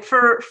moving.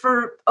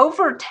 For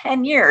over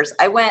 10 years,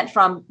 I went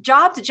from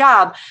job to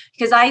job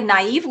because I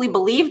naively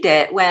believed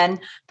it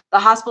when the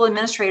hospital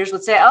administrators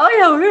would say,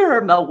 oh,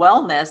 we're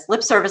wellness,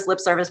 lip service,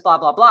 blah,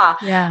 blah, blah.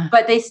 Yeah.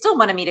 But they still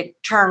wanted me to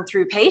turn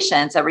through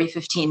patients every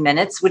 15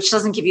 minutes, which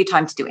doesn't give you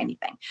time to do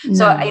anything. No.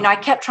 So, I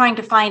kept trying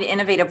to find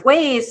innovative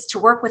ways to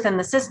work within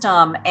the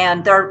system,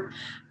 and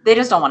they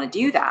just don't want to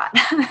do that.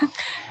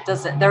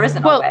 There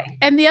isn't a way.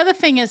 And the other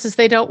thing is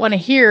they don't want to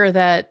hear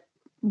that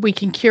we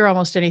can cure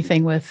almost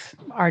anything with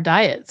our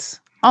diets.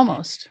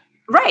 Almost.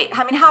 Right.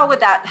 How would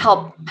that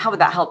help? How would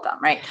that help them?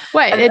 Right.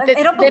 Right.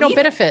 They don't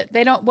benefit.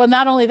 They don't. Well,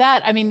 not only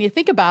that, you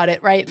think about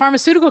it, right?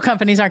 Pharmaceutical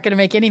companies aren't going to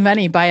make any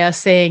money by us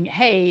saying,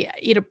 hey,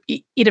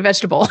 eat a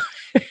vegetable.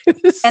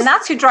 And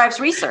that's who drives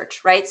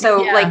research. Right.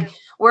 So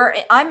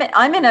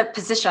I'm in a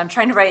position, I'm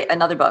trying to write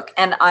another book,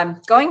 and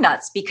I'm going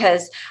nuts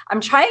because I'm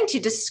trying to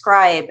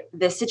describe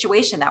the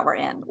situation that we're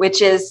in,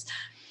 which is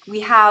we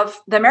have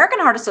the American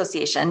Heart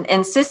Association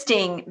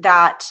insisting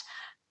that,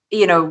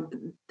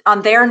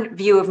 on their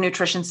view of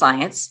nutrition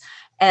science.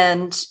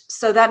 And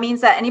so that means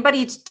that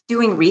anybody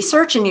doing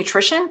research in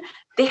nutrition,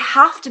 they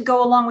have to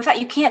go along with that.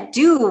 You can't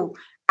do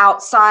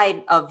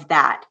outside of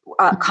that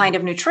kind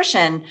of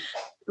nutrition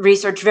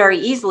research very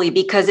easily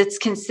because it's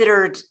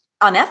considered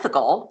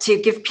unethical to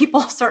give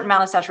people a certain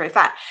amount of saturated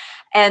fat.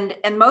 And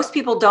most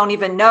people don't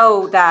even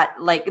know that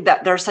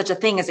there's such a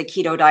thing as a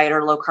keto diet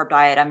or low carb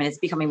diet. I mean, it's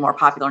becoming more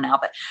popular now,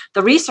 but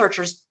the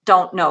researchers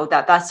don't know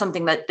that that's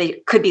something that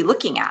they could be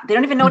looking at. They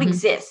don't even know it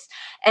exists.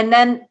 And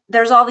then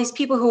there's all these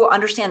people who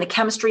understand the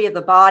chemistry of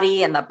the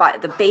body and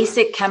the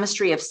basic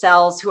chemistry of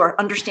cells, who are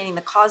understanding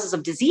the causes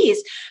of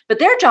disease, but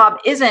their job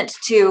isn't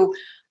to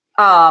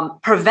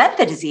prevent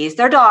the disease.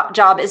 Their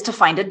job is to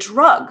find a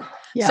drug.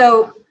 Yeah.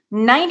 So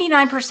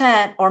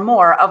 99% or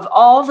more of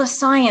all the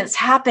science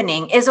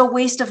happening is a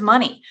waste of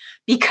money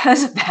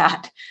because of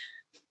that,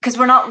 because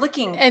we're not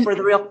looking for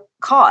the real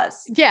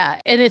cause.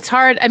 Yeah. And it's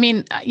hard. I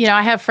mean,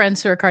 I have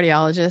friends who are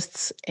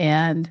cardiologists,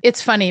 and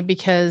it's funny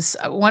because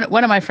one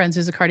of my friends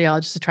who's a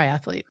cardiologist, a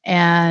triathlete,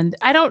 and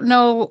I don't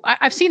know,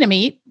 I've seen him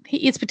eat. He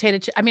eats potato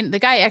chips. I mean, the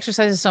guy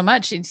exercises so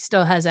much, he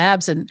still has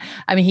abs. And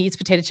I mean, he eats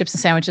potato chips and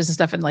sandwiches and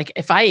stuff. And like,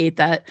 if I ate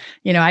that,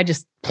 I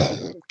just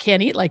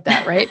can't eat like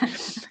that. Right.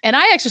 And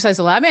I exercise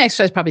a lot. I mean, I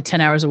exercise probably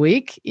 10 hours a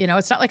week.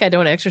 It's not like I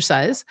don't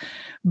exercise,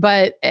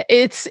 but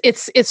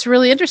it's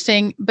really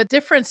interesting. But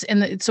difference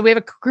so we have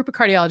a group of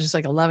cardiologists,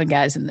 like 11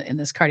 guys in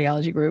this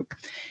cardiology group.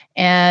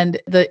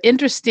 And the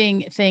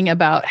interesting thing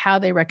about how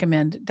they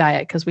recommend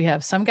diet, because we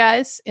have some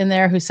guys in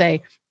there who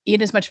say,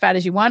 eat as much fat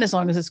as you want, as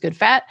long as it's good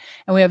fat.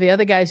 And we have the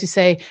other guys who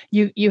say,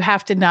 you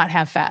have to not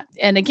have fat.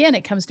 And again,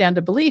 it comes down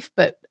to belief,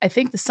 but I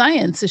think the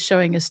science is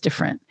showing us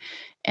different.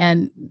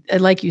 And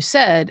like you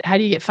said, how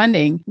do you get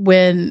funding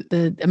when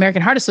the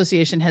American Heart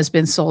Association has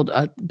been sold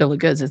a bill of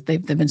goods?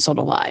 They've been sold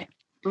a lie.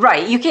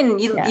 Right. You can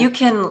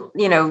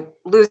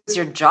lose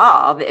your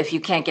job if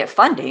you can't get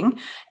funding.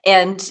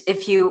 And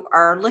if you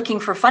are looking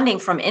for funding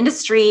from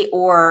industry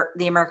or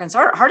the American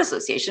Heart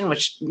Association,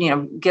 which,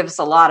 gives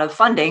a lot of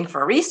funding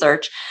for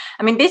research,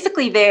 I mean,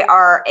 basically they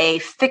are a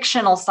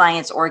fictional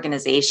science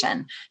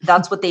organization.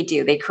 That's what they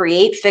do. They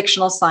create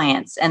fictional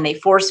science and they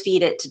force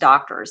feed it to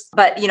doctors.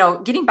 But,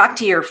 getting back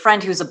to your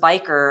friend who's a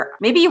biker,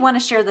 maybe you want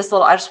to share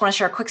I just want to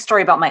share a quick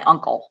story about my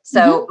uncle.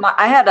 So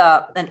I had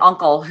an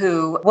uncle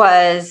who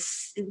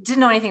didn't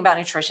know anything about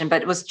nutrition,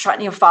 but was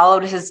trying,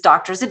 followed his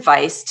doctor's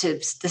advice to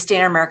the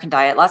standard American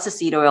diet, lots of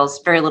seed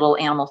oils, very little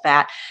animal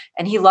fat.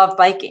 And he loved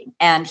biking,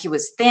 and he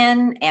was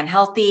thin and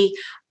healthy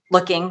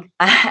looking,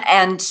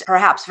 and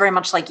perhaps very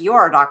much like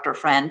your doctor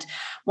friend.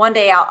 One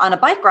day out on a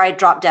bike ride,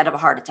 dropped dead of a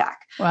heart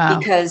attack. Wow.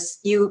 Because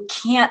you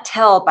can't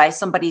tell by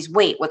somebody's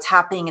weight what's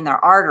happening in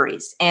their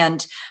arteries.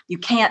 And you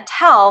can't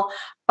tell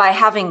by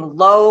having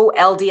low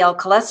LDL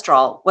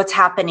cholesterol what's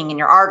happening in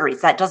your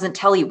arteries. That doesn't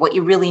tell you. What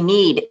you really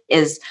need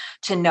is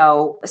to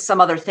know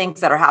some other things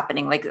that are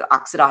happening, like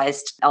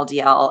oxidized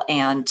LDL,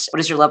 and what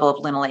is your level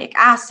of linoleic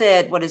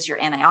acid, what is your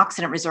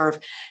antioxidant reserve.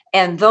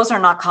 And those are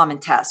not common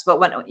tests. But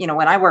when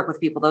I work with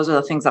people, those are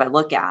the things that I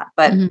look at.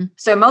 But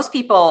so most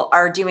people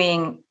are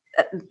doing,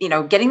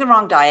 getting the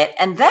wrong diet,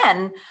 and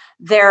then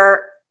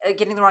they're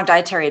getting the wrong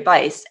dietary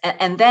advice.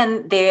 And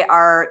then they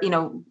are,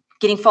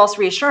 getting false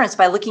reassurance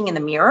by looking in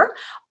the mirror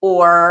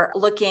or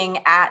looking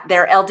at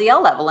their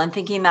LDL level and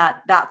thinking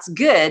that that's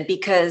good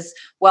because,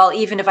 well,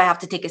 even if I have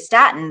to take a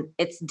statin,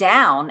 it's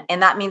down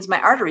and that means my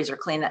arteries are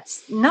clean.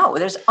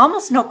 There's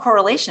almost no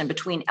correlation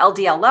between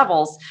LDL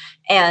levels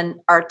and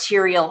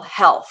arterial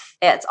health.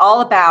 It's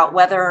all about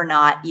whether or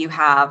not you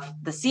have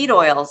the seed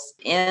oils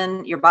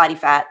in your body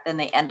fat, then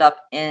they end up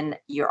in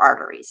your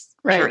arteries,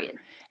 period.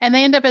 And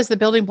they end up as the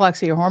building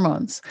blocks of your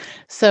hormones.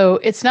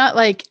 So it's not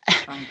like,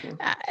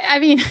 I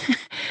mean,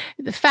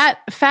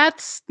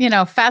 fats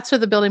are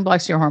the building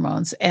blocks of your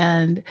hormones.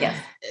 And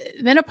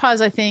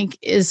menopause, I think,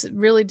 is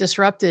really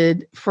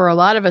disrupted for a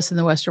lot of us in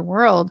the Western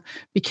world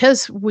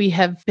because we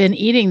have been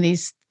eating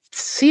these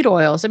seed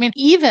oils. I mean,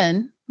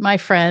 even my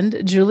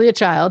friend, Julia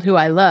Child, who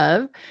I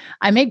love,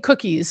 I made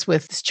cookies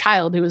with this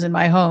child who was in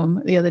my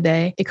home the other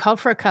day. It called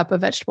for a cup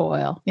of vegetable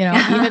oil,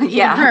 even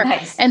her.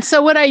 Nice. And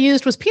so what I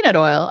used was peanut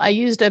oil. I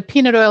used a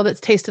peanut oil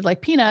that tasted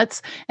like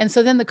peanuts. And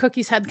so then the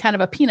cookies had kind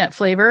of a peanut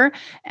flavor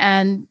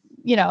and,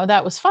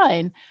 that was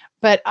fine.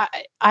 But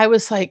I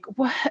was like,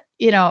 what?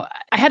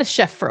 I had a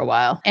chef for a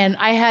while and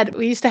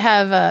we used to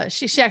have,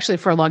 she actually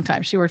for a long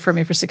time, she worked for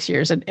me for 6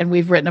 years and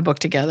we've written a book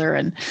together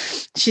and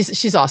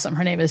she's awesome.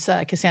 Her name is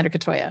Cassandra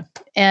Katoya.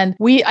 And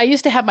I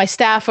used to have my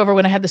staff over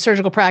when I had the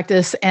surgical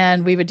practice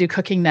and we would do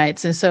cooking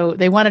nights. And so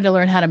they wanted to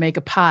learn how to make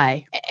a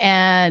pie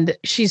and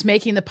she's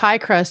making the pie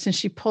crust and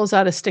she pulls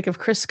out a stick of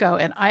Crisco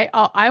and I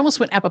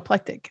almost went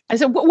apoplectic. I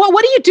said,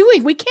 what are you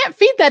doing? We can't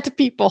feed that to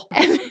people.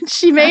 And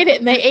she made it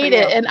and they ate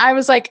it. And I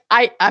was like,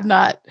 I'm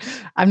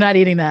not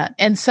eating that.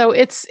 And so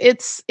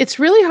it's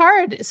really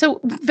hard.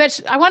 So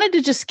I wanted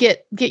to just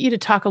get you to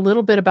talk a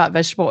little bit about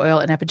vegetable oil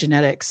and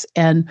epigenetics.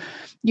 And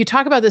you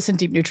talk about this in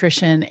Deep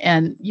Nutrition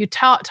and you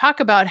talk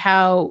about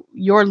how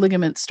your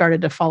ligaments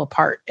started to fall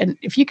apart. And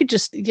if you could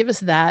just give us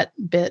that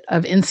bit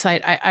of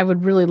insight, I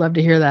would really love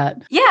to hear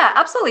that. Yeah,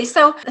 absolutely.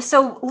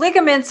 So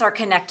ligaments are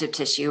connective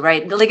tissue,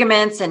 right? The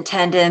ligaments and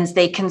tendons,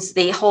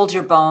 they hold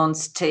your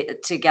bones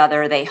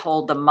together. They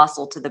hold the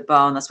muscle to the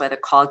bone. That's why they're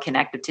called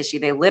connective tissue.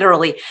 They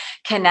literally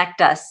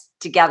connect us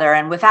together,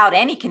 and without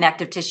any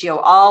connective tissue,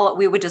 all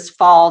we would just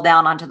fall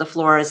down onto the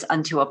floors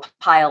onto a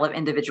pile of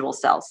individual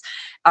cells.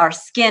 Our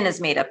skin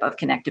is made up of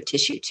connective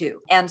tissue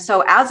too. And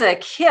so as a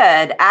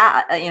kid,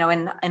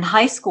 in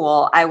high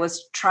school, I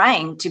was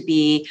trying to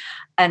be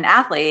an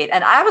athlete,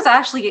 and I was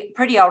actually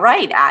pretty all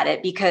right at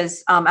it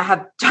because I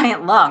have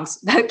giant lungs.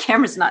 The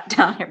camera's not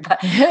down here,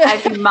 but I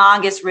have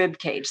humongous rib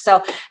cage.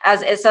 So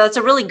it's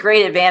a really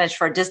great advantage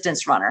for a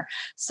distance runner.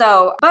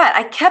 So, but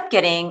I kept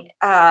getting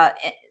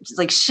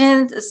like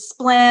shin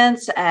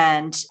splints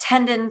and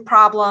tendon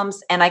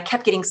problems, and I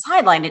kept getting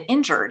sidelined and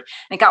injured.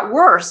 And it got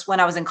worse when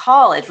I was in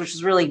college, which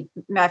was really,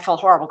 I felt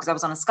horrible because I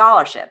was on a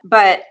scholarship,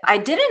 but I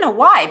didn't know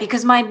why,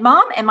 because my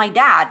mom and my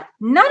dad,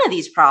 none of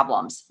these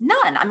problems,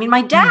 none. I mean,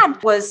 my dad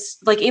was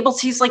like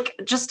he's like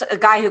just a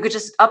guy who could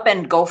just up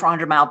and go for a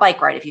 100-mile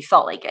bike ride if he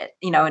felt like it,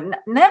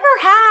 never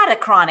had a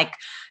chronic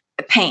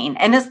pain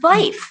in his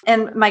life.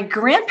 And my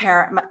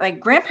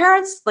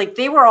grandparents, like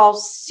they were all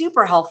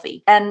super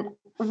healthy. And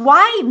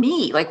why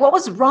me? Like, what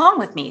was wrong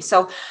with me?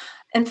 So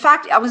in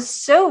fact, I was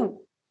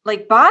so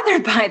like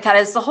bothered by that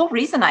is the whole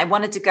reason I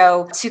wanted to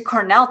go to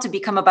Cornell to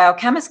become a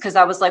biochemist, because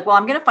I was like, well,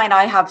 I'm going to find out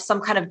I have some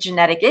kind of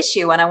genetic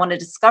issue. And I want to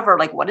discover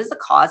like, what is the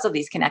cause of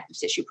these connective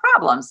tissue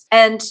problems?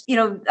 And,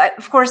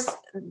 of course,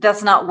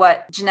 that's not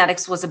what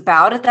genetics was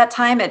about at that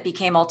time. It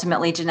became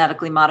ultimately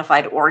genetically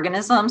modified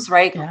organisms,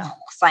 right? Yeah.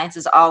 Science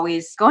is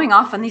always going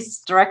off in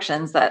these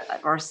directions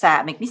that are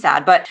sad, make me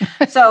sad. But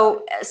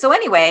so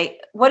anyway,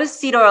 what does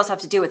seed oils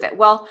have to do with it?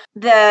 Well,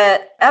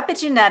 the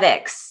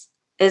epigenetics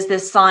is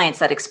this science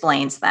that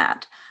explains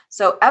that.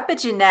 So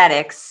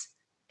epigenetics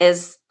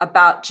is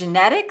about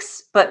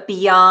genetics, but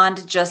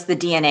beyond just the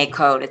DNA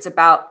code. It's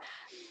about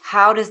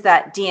how does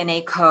that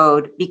DNA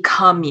code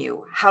become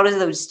you? How do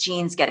those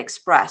genes get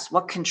expressed?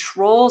 What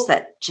controls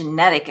that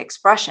genetic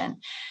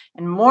expression?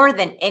 And more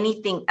than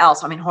anything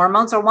else, I mean,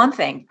 hormones are one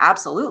thing,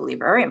 absolutely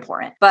very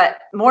important, but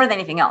more than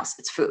anything else,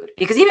 it's food,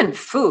 because even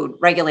food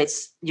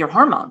regulates your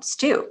hormones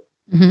too.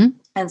 Mm-hmm.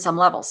 And some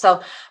level.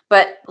 So,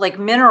 but like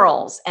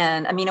minerals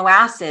and amino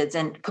acids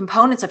and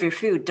components of your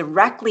food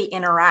directly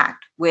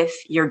interact with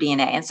your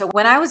DNA. And so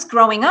when I was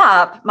growing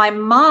up, my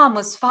mom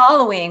was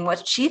following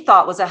what she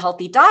thought was a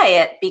healthy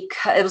diet,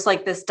 because it was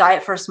like this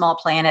diet for a small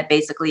planet.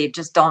 Basically,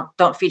 just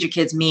don't feed your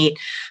kids meat,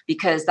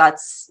 because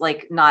that's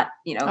like not,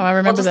 I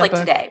remember just that like book.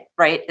 today,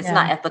 right? It's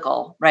not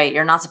ethical, right?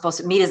 You're not supposed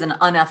to, meat is an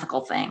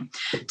unethical thing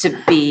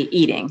to be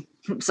eating,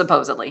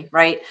 supposedly,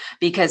 right?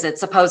 Because it's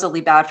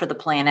supposedly bad for the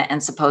planet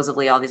and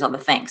supposedly all these other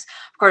things.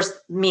 Of course,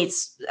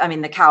 meats, I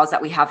mean, the cows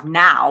that we have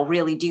now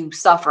really do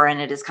suffer, and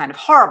it is kind of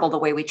horrible the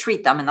way we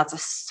treat them. And that's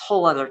a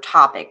whole other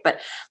topic. But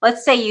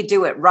let's say you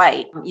do it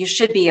right. You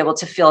should be able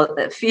to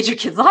feed your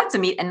kids lots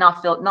of meat and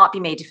not be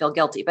made to feel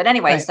guilty. But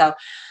anyway, right.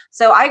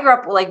 So I grew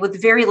up like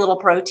with very little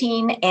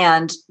protein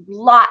and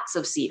lots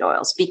of seed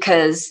oils,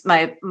 because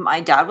my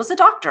dad was a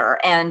doctor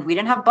and we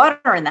didn't have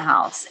butter in the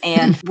house,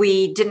 and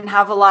we didn't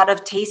have a lot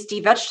of tasty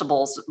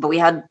vegetables, but we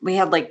had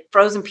like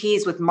frozen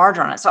peas with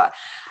margarine on it. So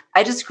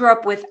I just grew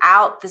up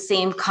without the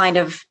same kind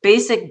of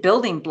basic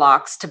building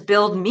blocks to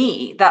build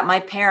me that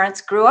my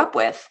parents grew up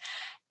with.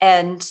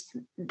 And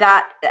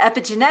that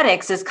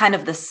epigenetics is kind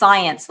of the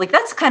science. Like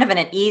that's kind of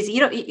an easy,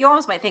 you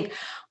almost might think,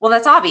 well,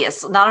 that's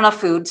obvious. Not enough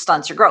food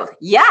stunts your growth.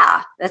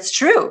 Yeah, that's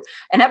true.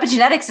 And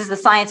epigenetics is the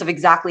science of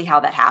exactly how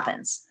that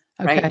happens.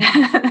 Okay.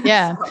 Right.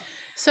 Yeah.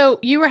 So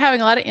you were having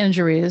a lot of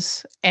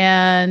injuries,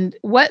 and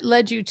what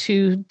led you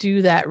to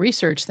do that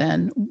research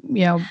then?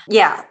 Yeah.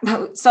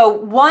 So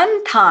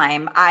one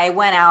time I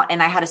went out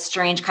and I had a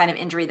strange kind of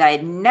injury that I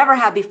had never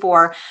had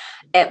before,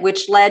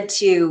 which led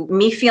to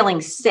me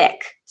feeling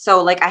sick.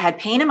 So like I had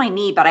pain in my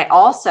knee, but I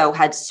also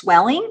had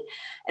swelling,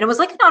 and it was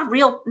like not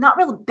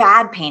real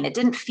bad pain. It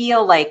didn't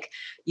feel like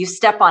you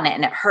step on it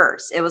and it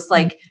hurts. It was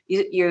like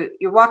you're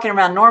walking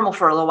around normal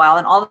for a little while,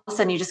 and all of a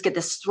sudden you just get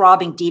this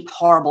throbbing, deep,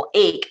 horrible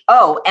ache.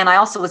 Oh, and I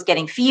also was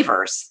getting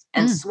fevers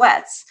and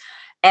sweats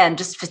and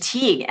just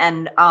fatigue.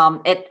 And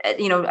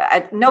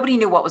nobody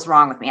knew what was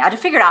wrong with me. I had to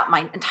figure it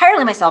out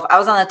entirely myself. I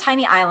was on a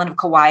tiny island of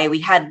Kauai. We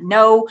had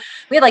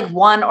like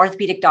one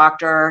orthopedic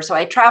doctor. So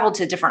I traveled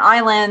to different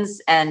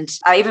islands, and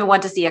I even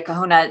went to see a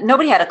kahuna.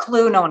 Nobody had a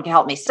clue. No one could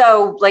help me.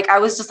 So like, I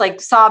was just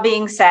like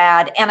sobbing,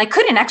 sad, and I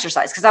couldn't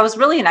exercise because I was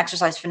really an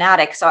exercise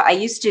fanatic. So I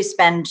used to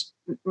spend,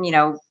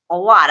 a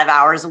lot of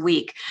hours a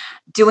week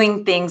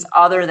doing things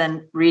other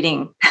than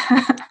reading,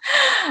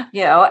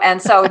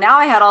 and so now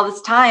I had all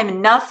this time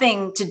and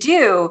nothing to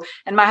do.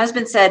 And my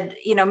husband said,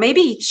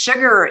 maybe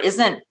sugar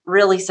isn't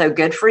really so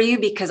good for you,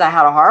 because I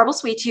had a horrible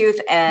sweet tooth,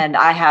 and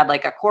I had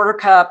like a quarter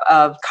cup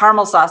of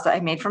caramel sauce that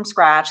I made from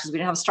scratch, because we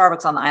didn't have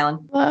Starbucks on the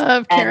island.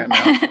 Love caramel.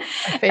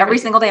 Every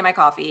single day in my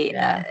coffee.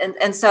 Yeah.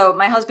 And so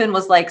my husband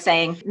was like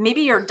saying,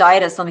 maybe your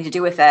diet has something to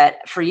do with it,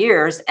 for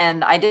years.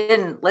 And I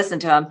didn't listen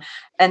to him.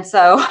 And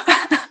so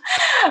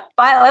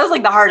that was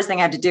like the hardest thing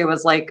I had to do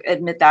was like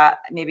admit that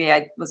maybe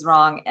I was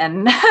wrong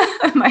and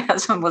my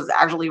husband was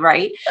actually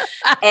right.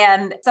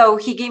 And so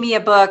he gave me a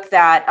book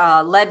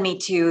that led me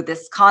to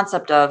this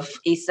concept of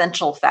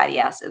essential fatty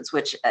acids,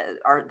 which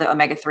are the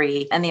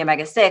omega-3 and the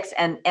omega-6.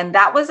 And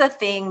that was a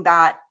thing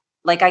that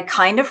like I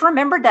kind of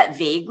remembered that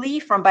vaguely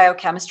from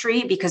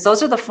biochemistry because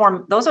those are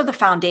the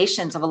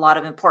foundations of a lot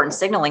of important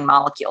signaling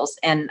molecules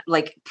and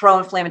like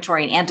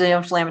pro-inflammatory and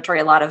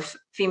anti-inflammatory, a lot of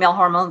female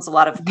hormones, a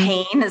lot of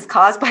pain is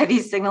caused by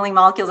these signaling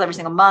molecules every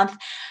single month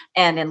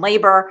and in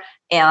labor.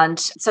 And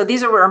so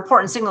these were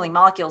important signaling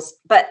molecules,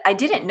 but I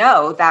didn't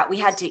know that we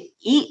had to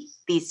eat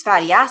these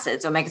fatty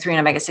acids, omega-3 and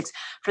omega-6,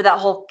 for that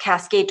whole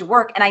cascade to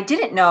work. And I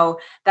didn't know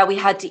that we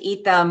had to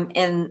eat them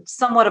in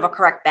somewhat of a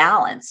correct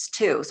balance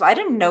too. So I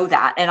didn't know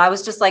that. And I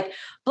was just like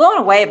blown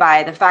away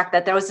by the fact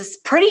that there was this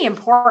pretty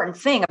important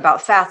thing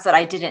about fats that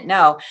I didn't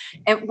know.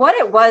 And what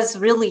it was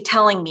really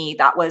telling me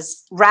that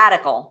was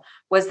radical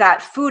was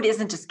that food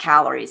isn't just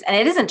calories and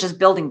it isn't just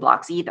building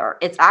blocks either.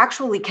 It's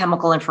actually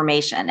chemical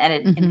information and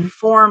it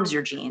informs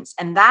your genes.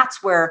 And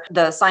that's where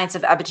the science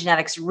of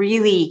epigenetics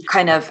really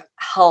kind of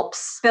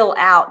helps fill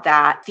out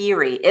that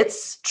theory.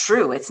 It's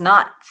true. It's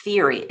not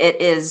theory.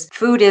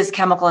 Food is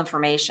chemical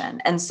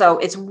information. And so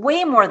it's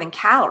way more than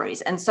calories.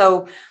 And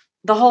so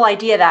the whole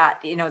idea that,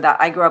 that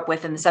I grew up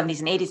with in the 70s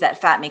and 80s, that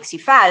fat makes you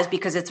fat is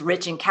because it's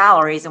rich in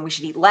calories and we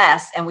should eat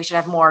less and we should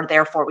have more,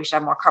 therefore we should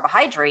have more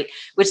carbohydrate,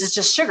 which is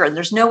just sugar.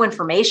 There's no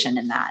information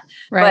in that.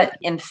 Right. But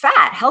in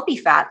fat, healthy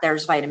fat,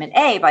 there's vitamin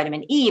A,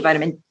 vitamin E,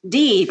 vitamin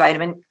D,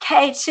 vitamin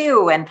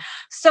K2,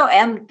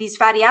 and these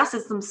fatty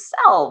acids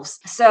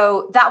themselves.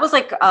 So that was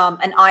like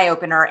an eye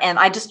opener. And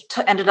I just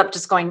ended up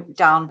just going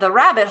down the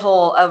rabbit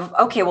hole of,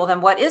 okay, well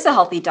then what is a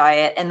healthy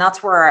diet? And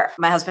that's where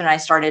my husband and I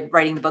started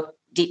writing the book,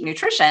 Deep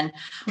Nutrition,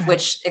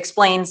 which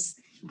explains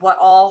what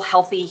all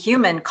healthy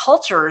human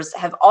cultures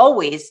have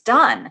always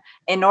done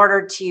in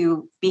order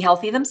to be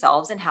healthy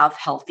themselves and have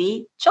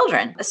healthy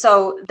children.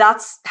 So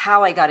that's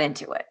how I got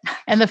into it.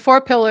 And the 4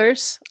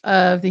 pillars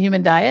of the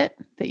human diet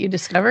that you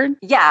discovered?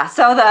 Yeah.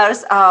 So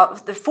there's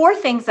the 4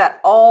 things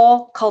that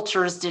all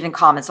cultures did in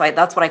common. So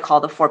that's what I call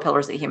the 4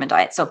 pillars of the human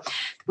diet. So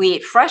we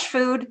ate fresh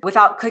food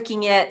without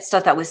cooking it,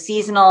 stuff that was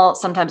seasonal.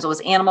 Sometimes it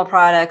was animal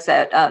products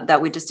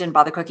that we just didn't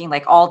bother cooking,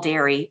 like all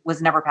dairy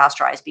was never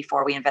pasteurized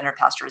before we invented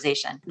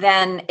pasteurization.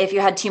 Then if you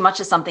had too much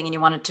of something and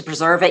you wanted to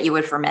preserve it, you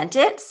would ferment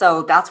it.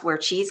 So that's where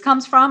cheese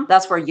comes from.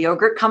 That's where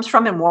yogurt comes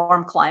from in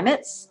warm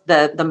climates.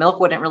 The milk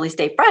wouldn't really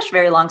stay fresh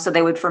very long, so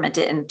they would ferment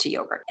it into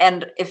yogurt.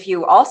 And if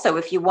you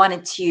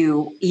wanted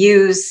to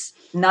use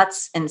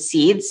nuts and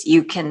seeds,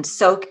 you can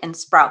soak and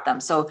sprout them.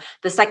 So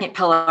the second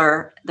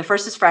pillar, the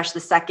first is fresh. The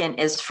second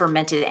is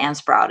fermented and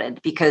sprouted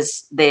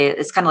because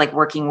it's kind of like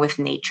working with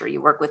nature.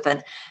 You work with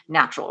the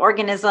natural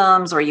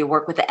organisms or you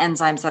work with the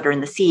enzymes that are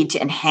in the seed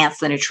to enhance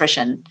the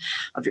nutrition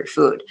of your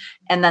food.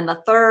 And then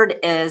the third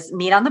is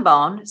meat on the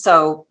bone.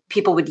 So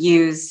people would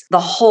use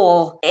the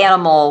whole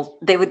animal.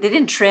 They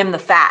didn't trim the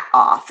fat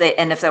off.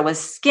 And if there was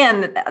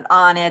skin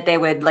on it, they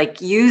would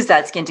like use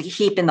that skin to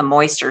keep in the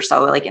moisture.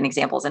 So like in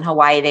examples in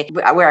Hawaii,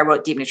 where I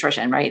wrote Deep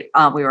Nutrition, right?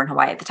 We were in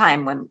Hawaii at the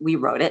time when we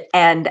wrote it.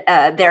 And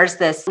there's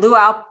this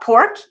luau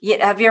pork.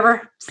 Have you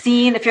ever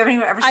seen a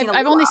luau?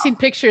 I've only seen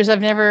pictures.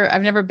 I've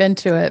never been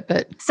to it,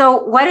 but.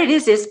 So what it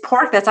is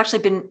pork that's actually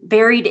been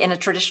buried in a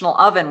traditional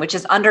oven, which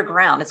is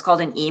underground. It's called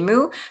an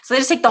emu. So they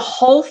just take the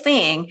whole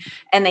thing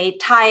and they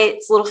tie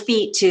its little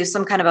feet to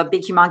some kind of a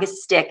big humongous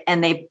stick.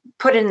 And they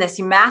put it in this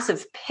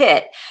massive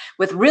pit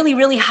with really,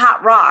 really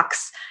hot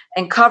rocks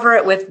and cover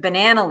it with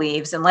banana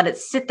leaves and let it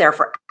sit there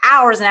for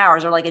hours and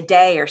hours or like a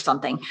day or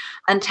something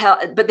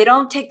but they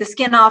don't take the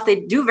skin off. They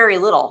do very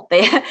little.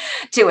 They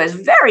do a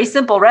very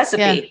simple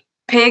recipe, yeah.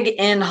 Pig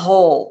in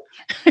whole,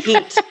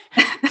 heat.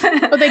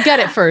 Well, they gut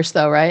it first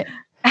though, right?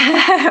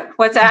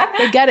 What's that?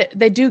 They get it.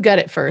 They do gut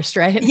it first,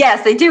 right?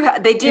 Yes, they do.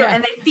 They do. Yeah.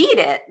 And they feed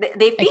it.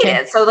 They feed Okay.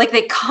 it. So like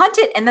they hunt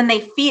it and then they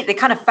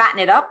kind of fatten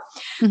it up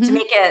to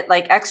make it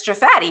like extra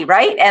fatty.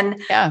 Right.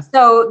 And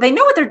so they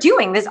know what they're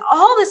doing. There's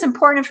all this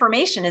important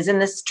information is in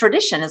this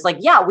tradition. It's like,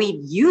 yeah,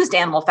 we used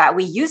animal fat.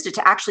 We used it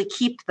to actually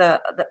keep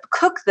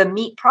cook the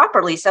meat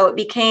properly. So it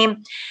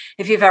became,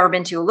 if you've ever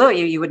been to a luau,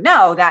 you would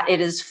know that it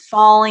is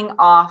falling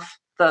off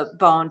the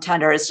bone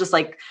tender. It's just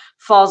like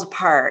falls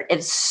apart.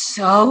 It's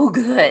so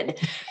good.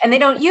 And they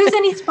don't use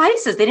any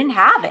spices. They didn't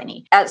have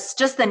any. It's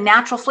just the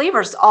natural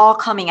flavors all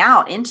coming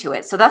out into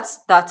it. So that's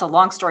a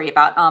long story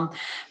about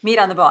meat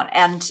on the bone.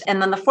 And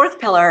then the fourth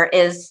pillar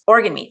is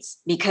organ meats,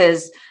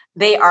 because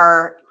they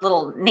are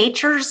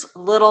nature's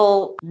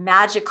little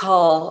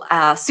magical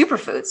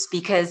superfoods,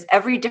 because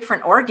every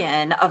different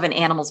organ of an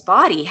animal's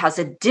body has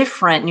a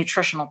different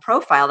nutritional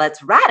profile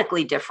that's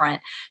radically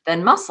different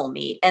than muscle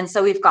meat. And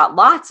so we've got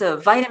lots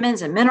of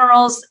vitamins and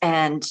minerals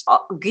and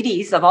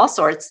goodies of all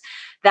sorts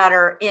that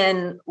are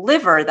in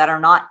liver that are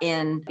not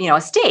in,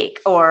 a steak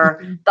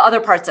or the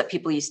other parts that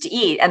people used to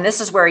eat. And this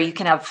is where you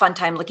can have fun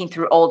time looking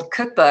through old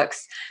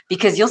cookbooks,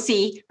 because you'll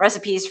see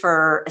recipes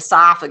for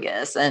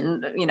esophagus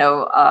and,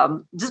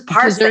 just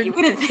parts that you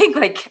wouldn't think,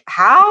 like,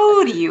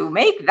 how do you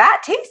make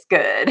that taste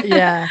good?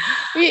 Yeah.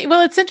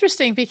 Well, it's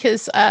interesting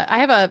because I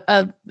have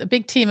a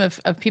big team of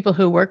people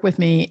who work with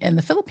me in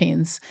the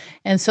Philippines.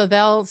 And so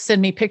they'll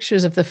send me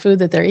pictures of the food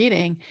that they're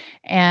eating.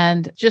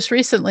 And just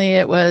recently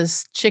it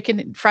was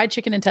fried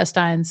chicken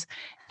intestines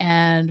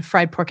and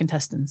fried pork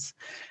intestines.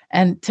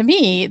 And to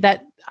me,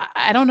 that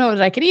I don't know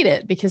that I could eat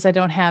it because I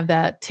don't have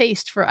that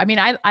taste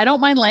I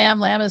don't mind lamb.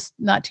 Lamb is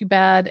not too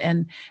bad.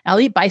 And I'll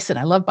eat bison.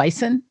 I love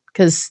bison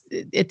because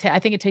I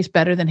think it tastes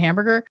better than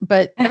hamburger.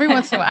 But every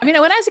once in a while, when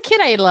I was a kid,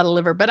 I ate a lot of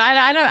liver, but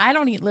I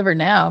don't eat liver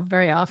now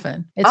very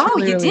often. It's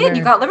really did. Rare.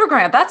 You got liver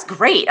growing up. That's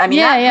great.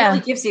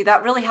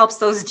 That really helps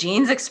those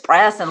genes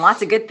express and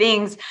lots of good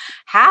things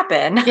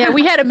happen. Yeah,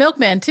 we had a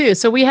milkman too.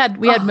 So we had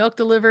milk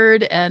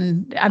delivered.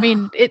 And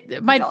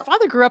my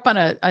father grew up on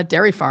a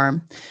dairy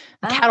farm.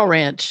 Cattle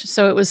ranch.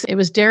 So it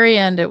was dairy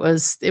and it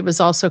was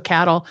also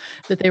cattle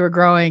that they were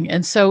growing.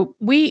 And so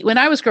when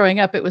I was growing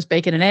up, it was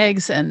bacon and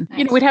eggs and,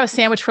 we'd have a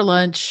sandwich for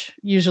lunch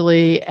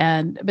usually.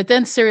 But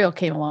then cereal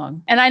came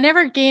along and I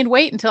never gained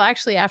weight until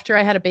actually after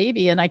I had a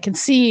baby. And I can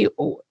see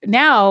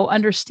now,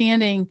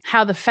 understanding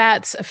how the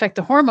fats affect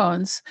the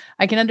hormones,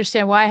 I can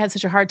understand why I had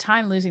such a hard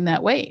time losing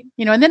that weight,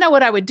 and then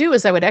what I would do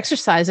is I would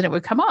exercise and it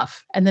would come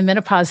off, and then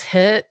menopause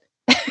hit.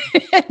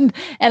 and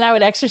I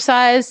would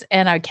exercise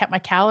and I would count my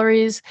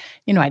calories.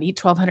 I'd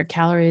eat 1,200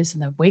 calories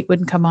and the weight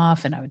wouldn't come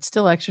off and I would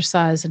still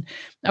exercise. And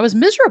I was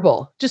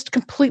miserable, just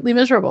completely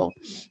miserable.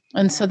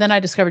 And so then I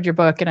discovered your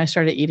book and I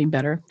started eating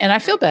better and I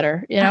feel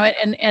better,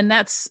 and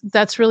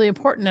that's really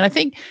important. And I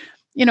think,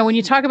 when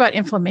you talk about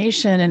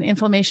inflammation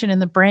in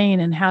the brain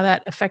and how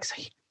that affects,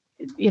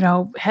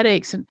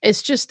 headaches, and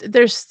it's just,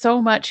 there's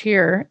so much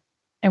here.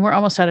 And we're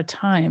almost out of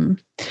time.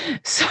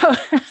 So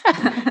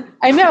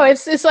I know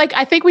it's like,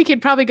 I think we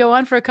could probably go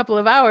on for a couple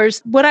of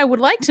hours. What I would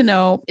like to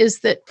know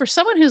is that for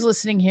someone who's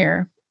listening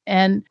here,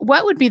 and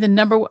what would be the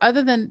number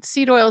other than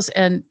seed oils?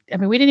 And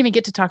we didn't even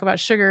get to talk about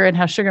sugar and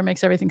how sugar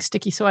makes everything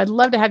sticky. So I'd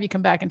love to have you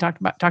come back and talk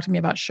to me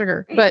about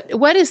sugar. But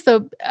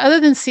other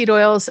than seed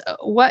oils,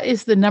 what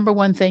is the number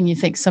one thing you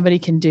think somebody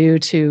can do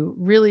to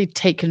really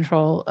take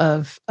control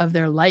of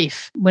their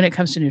life when it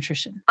comes to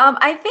nutrition?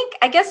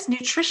 I guess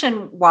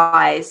nutrition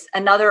wise,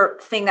 another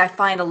thing I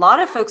find a lot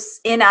of folks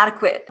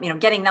inadequate,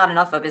 getting not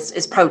enough of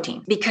is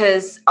protein,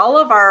 because all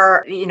of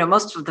our,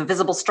 most of the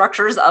visible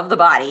structures of the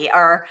body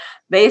are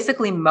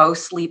basically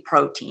mostly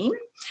protein.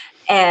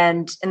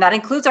 And that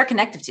includes our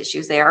connective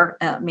tissues. They are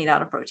made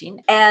out of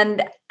protein.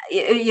 And,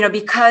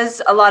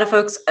 because a lot of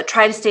folks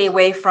try to stay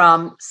away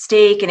from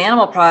steak and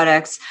animal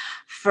products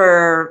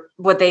for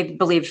what they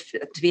believe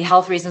to be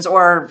health reasons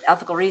or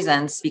ethical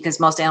reasons, because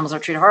most animals are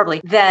treated horribly,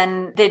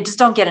 then they just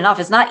don't get enough.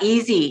 It's not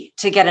easy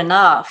to get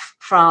enough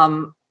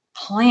from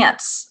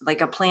plants, like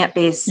a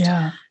plant-based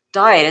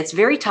diet. It's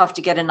very tough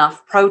to get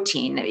enough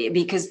protein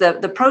because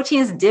the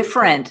protein is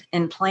different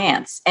in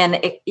plants,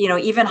 and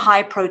even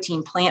high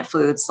protein plant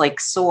foods like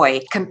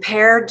soy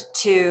compared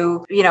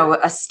to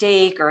a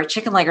steak or a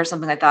chicken leg or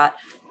something like that,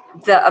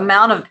 the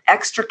amount of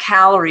extra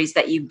calories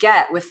that you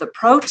get with the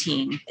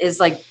protein is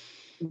like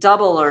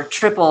double or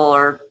triple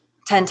or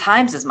 10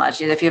 times as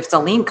much if it's a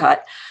lean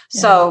cut.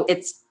 So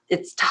it's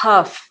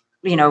tough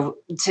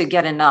to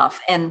get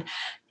enough. And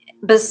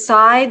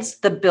besides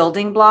the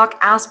building block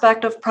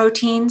aspect of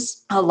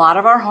proteins, a lot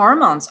of our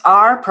hormones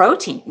are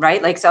protein,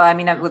 right?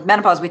 With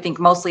menopause, we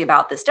think mostly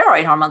about the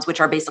steroid hormones, which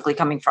are basically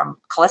coming from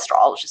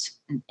cholesterol, which is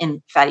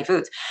in fatty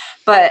foods.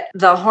 But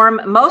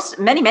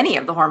many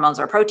of the hormones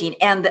are protein.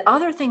 And the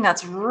other thing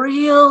that's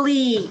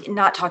really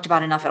not talked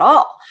about enough at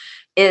all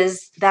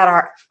is that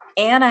our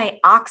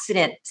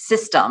antioxidant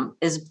system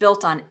is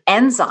built on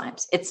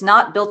enzymes. It's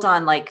not built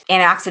on like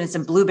antioxidants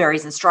in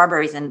blueberries and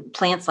strawberries and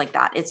plants like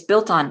that. It's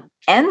built on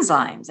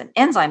enzymes, and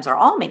enzymes are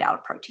all made out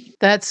of protein.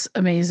 That's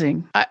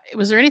amazing.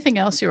 Was there anything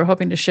else you were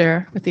hoping to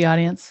share with the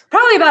audience?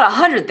 Probably about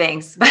 100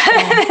 things. Well,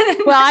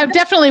 I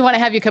definitely want to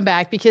have you come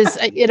back because,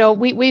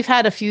 we've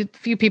had a few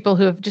people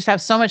who have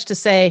so much to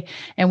say,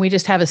 and we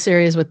just have a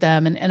series with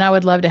them. And I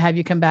would love to have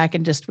you come back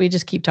and we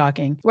just keep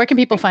talking. Where can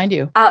people find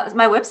you?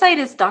 My website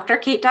is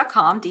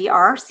drcate.com,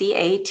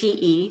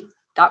 drcate.com.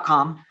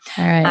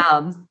 All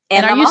right.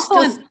 And are you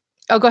still?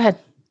 Go ahead.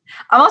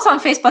 I'm also on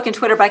Facebook and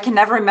Twitter, but I can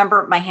never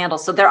remember my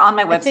handles. So they're on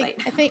my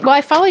website. I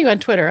follow you on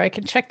Twitter. I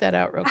can check that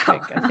out real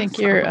quick. I think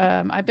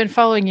I've been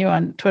following you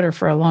on Twitter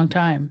for a long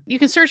time. You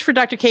can search for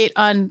Dr. Cate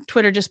on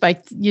Twitter just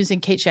by using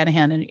Cate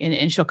Shanahan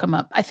and she'll come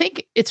up. I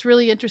think it's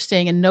really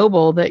interesting and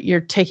noble that you're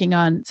taking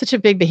on such a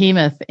big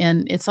behemoth,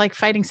 and it's like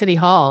fighting City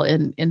Hall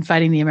in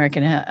fighting the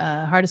American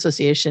Heart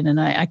Association. And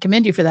I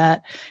commend you for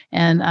that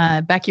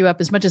and back you up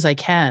as much as I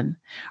can.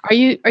 Are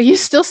you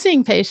still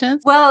seeing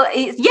patients? Well,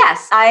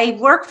 yes, I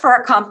work for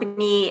a company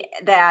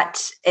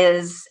that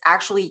is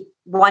actually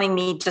wanting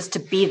me just to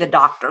be the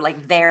doctor,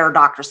 like their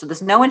doctor. So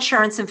there's no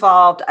insurance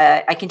involved.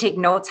 I can take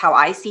notes how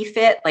I see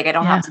fit. Like I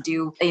don't have to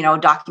do,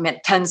 document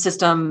 10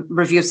 system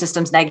review of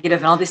systems negative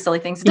and all these silly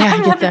things. Yeah,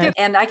 I get that.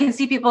 And I can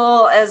see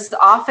people as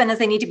often as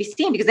they need to be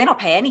seen because they don't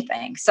pay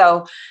anything.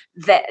 So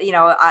that,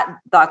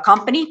 the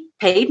company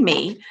paid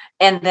me,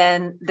 and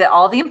then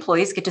all the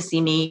employees get to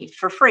see me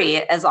for free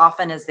as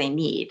often as they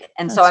need.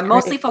 And so I'm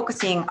mostly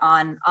focusing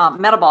on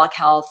metabolic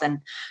health, and,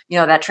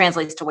 that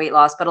translates to weight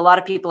loss. But a lot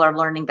of people are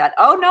learning that,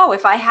 oh no,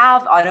 if I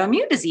have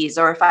autoimmune disease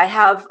or if I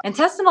have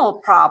intestinal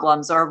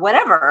problems or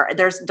whatever,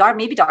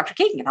 maybe Dr.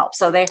 Cate can help.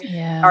 So they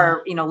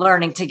are,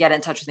 learning to get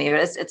in touch with me.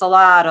 It's a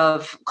lot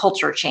of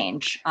culture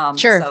change.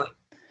 Sure.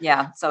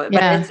 So,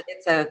 but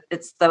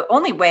it's the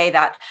only way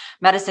that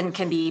medicine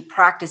can be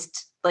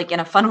practiced, like in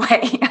a fun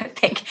way, I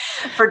think,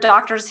 for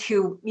doctors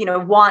who,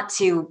 want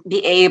to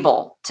be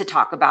able to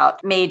talk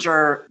about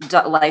major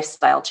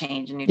lifestyle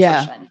change and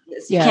nutrition.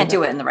 You can't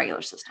do it in the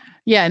regular system.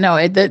 Yeah,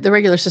 no, the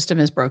regular system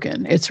is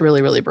broken. It's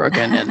really, really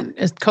broken. And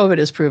COVID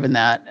has proven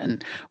that.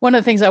 And one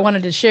of the things I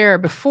wanted to share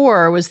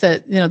before was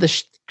that,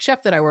 the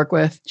chef that I work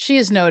with, she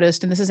has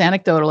noticed, and this is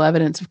anecdotal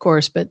evidence, of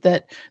course, but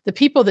that the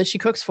people that she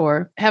cooks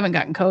for haven't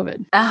gotten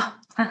COVID.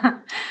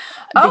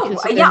 Oh,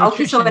 yeah.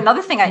 Okay. So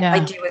another thing I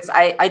do is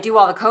I do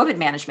all the COVID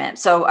management.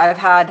 So I've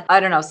had,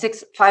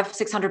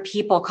 600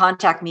 people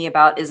contact me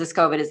about, is this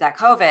COVID? Is that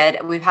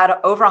COVID? We've had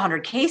over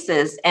 100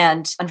 cases.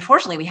 And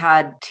unfortunately we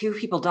had 2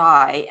 people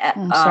die.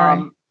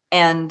 Sorry.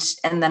 And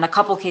then a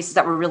couple of cases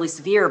that were really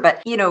severe,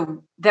 but,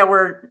 there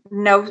were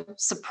no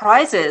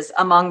surprises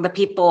among the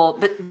people,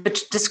 but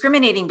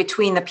discriminating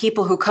between the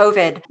people who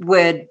COVID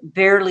would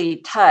barely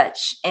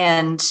touch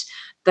and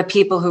the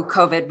people who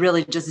COVID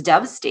really just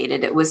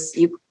devastated. It was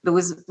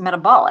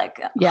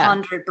metabolic,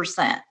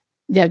 100%.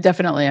 Yeah,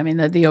 definitely. I mean,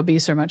 the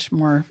obese are much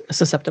more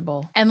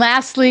susceptible. And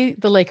lastly,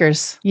 the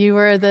Lakers. You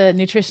were the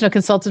nutritional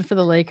consultant for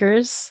the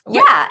Lakers.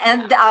 Yeah,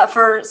 and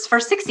for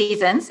 6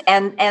 seasons,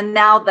 and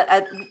now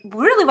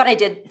really what I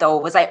did though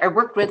was I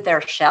worked with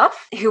their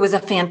chef, who was a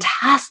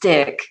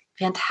fantastic,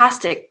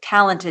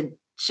 talented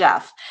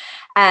chef.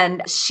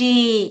 And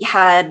she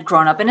had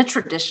grown up in a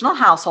traditional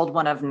household,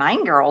 one of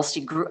 9 girls. She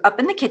grew up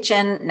in the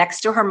kitchen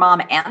next to her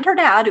mom and her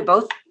dad, who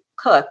both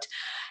cooked.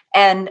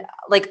 And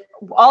like,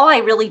 all I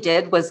really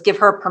did was give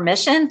her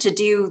permission to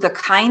do the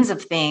kinds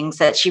of things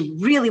that she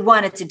really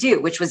wanted to do,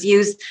 which was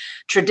use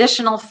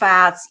traditional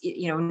fats,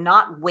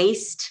 not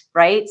waste,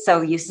 right?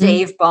 So you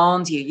save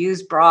bones, you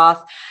use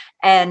broth.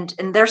 And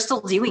they're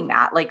still doing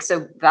that. Like,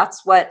 so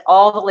that's what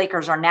all the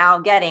Lakers are now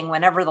getting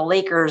whenever the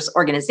Lakers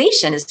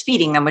organization is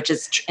feeding them, which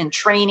is in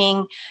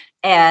training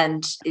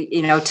and,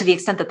 to the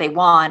extent that they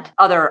want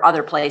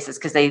other places,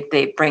 because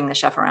they bring the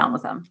chef around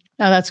with them.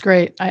 Oh, that's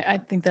great. I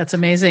think that's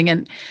amazing.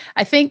 And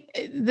I think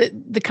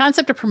the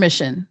concept of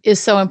permission is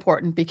so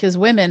important because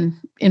women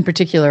in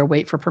particular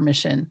wait for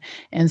permission.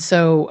 And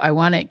so I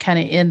want to kind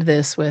of end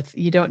this with,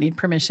 you don't need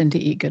permission to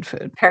eat good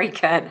food. Very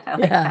good. I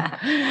like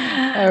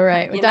that. All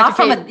right. You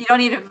don't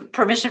need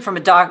permission from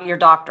your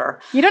doctor.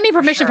 You don't need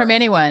permission from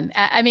anyone.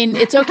 I mean,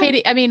 it's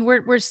okay to,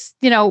 we're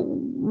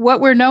what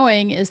we're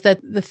knowing is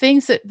that the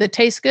things that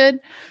taste good,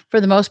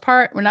 for the most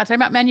part, we're not talking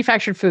about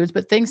manufactured foods,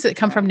 but things that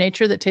come from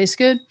nature that taste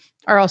good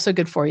are also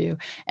good for you.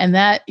 And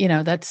that,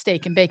 that's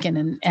steak and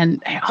bacon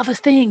and all the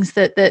things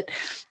that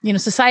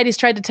society's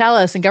tried to tell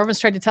us and governments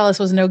tried to tell us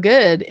was no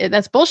good.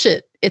 That's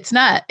bullshit. It's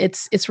not.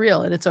 It's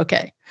real and it's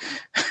okay.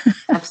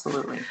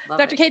 Absolutely.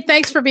 Dr. Cate,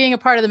 thanks for being a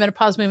part of the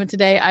menopause movement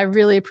today. I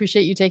really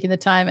appreciate you taking the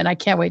time, and I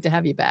can't wait to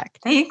have you back.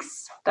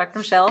 Thanks, Dr.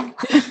 Michelle.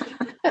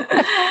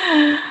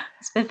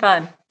 It's been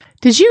fun.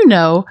 Did you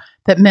know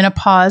that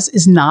menopause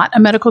is not a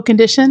medical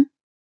condition?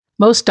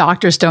 Most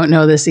doctors don't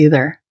know this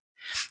either.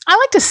 I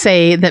like to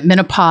say that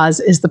menopause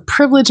is the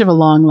privilege of a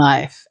long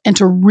life. And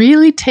to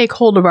really take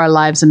hold of our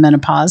lives in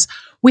menopause,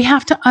 we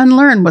have to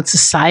unlearn what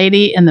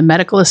society and the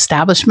medical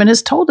establishment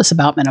has told us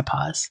about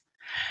menopause.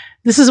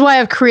 This is why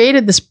I've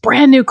created this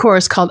brand new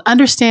course called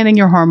Understanding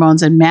Your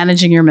Hormones and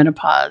Managing Your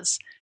Menopause.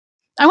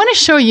 I want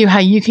to show you how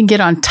you can get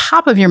on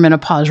top of your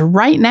menopause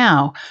right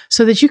now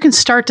so that you can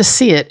start to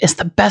see it as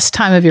the best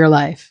time of your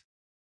life.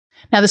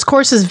 Now, this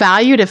course is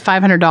valued at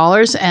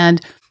 $500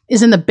 and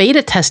is in the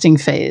beta testing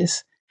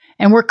phase.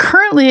 And we're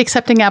currently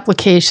accepting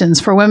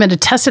applications for women to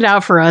test it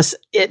out for us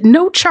at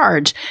no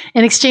charge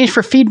in exchange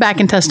for feedback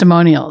and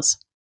testimonials.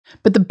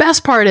 But the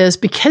best part is,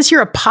 because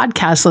you're a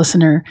podcast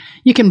listener,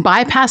 you can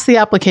bypass the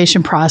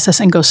application process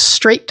and go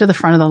straight to the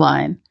front of the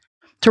line.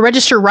 To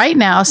register right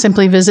now,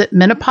 simply visit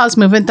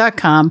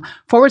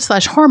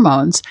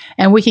menopausemovement.com/hormones,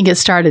 and we can get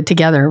started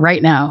together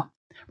right now.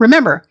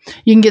 Remember,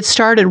 you can get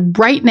started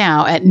right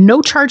now at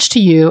no charge to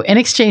you in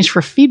exchange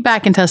for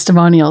feedback and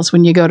testimonials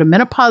when you go to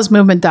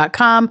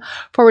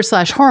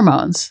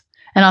menopausemovement.com/hormones.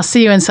 And I'll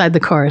see you inside the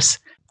course.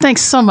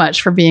 Thanks so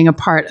much for being a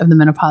part of the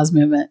menopause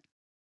movement.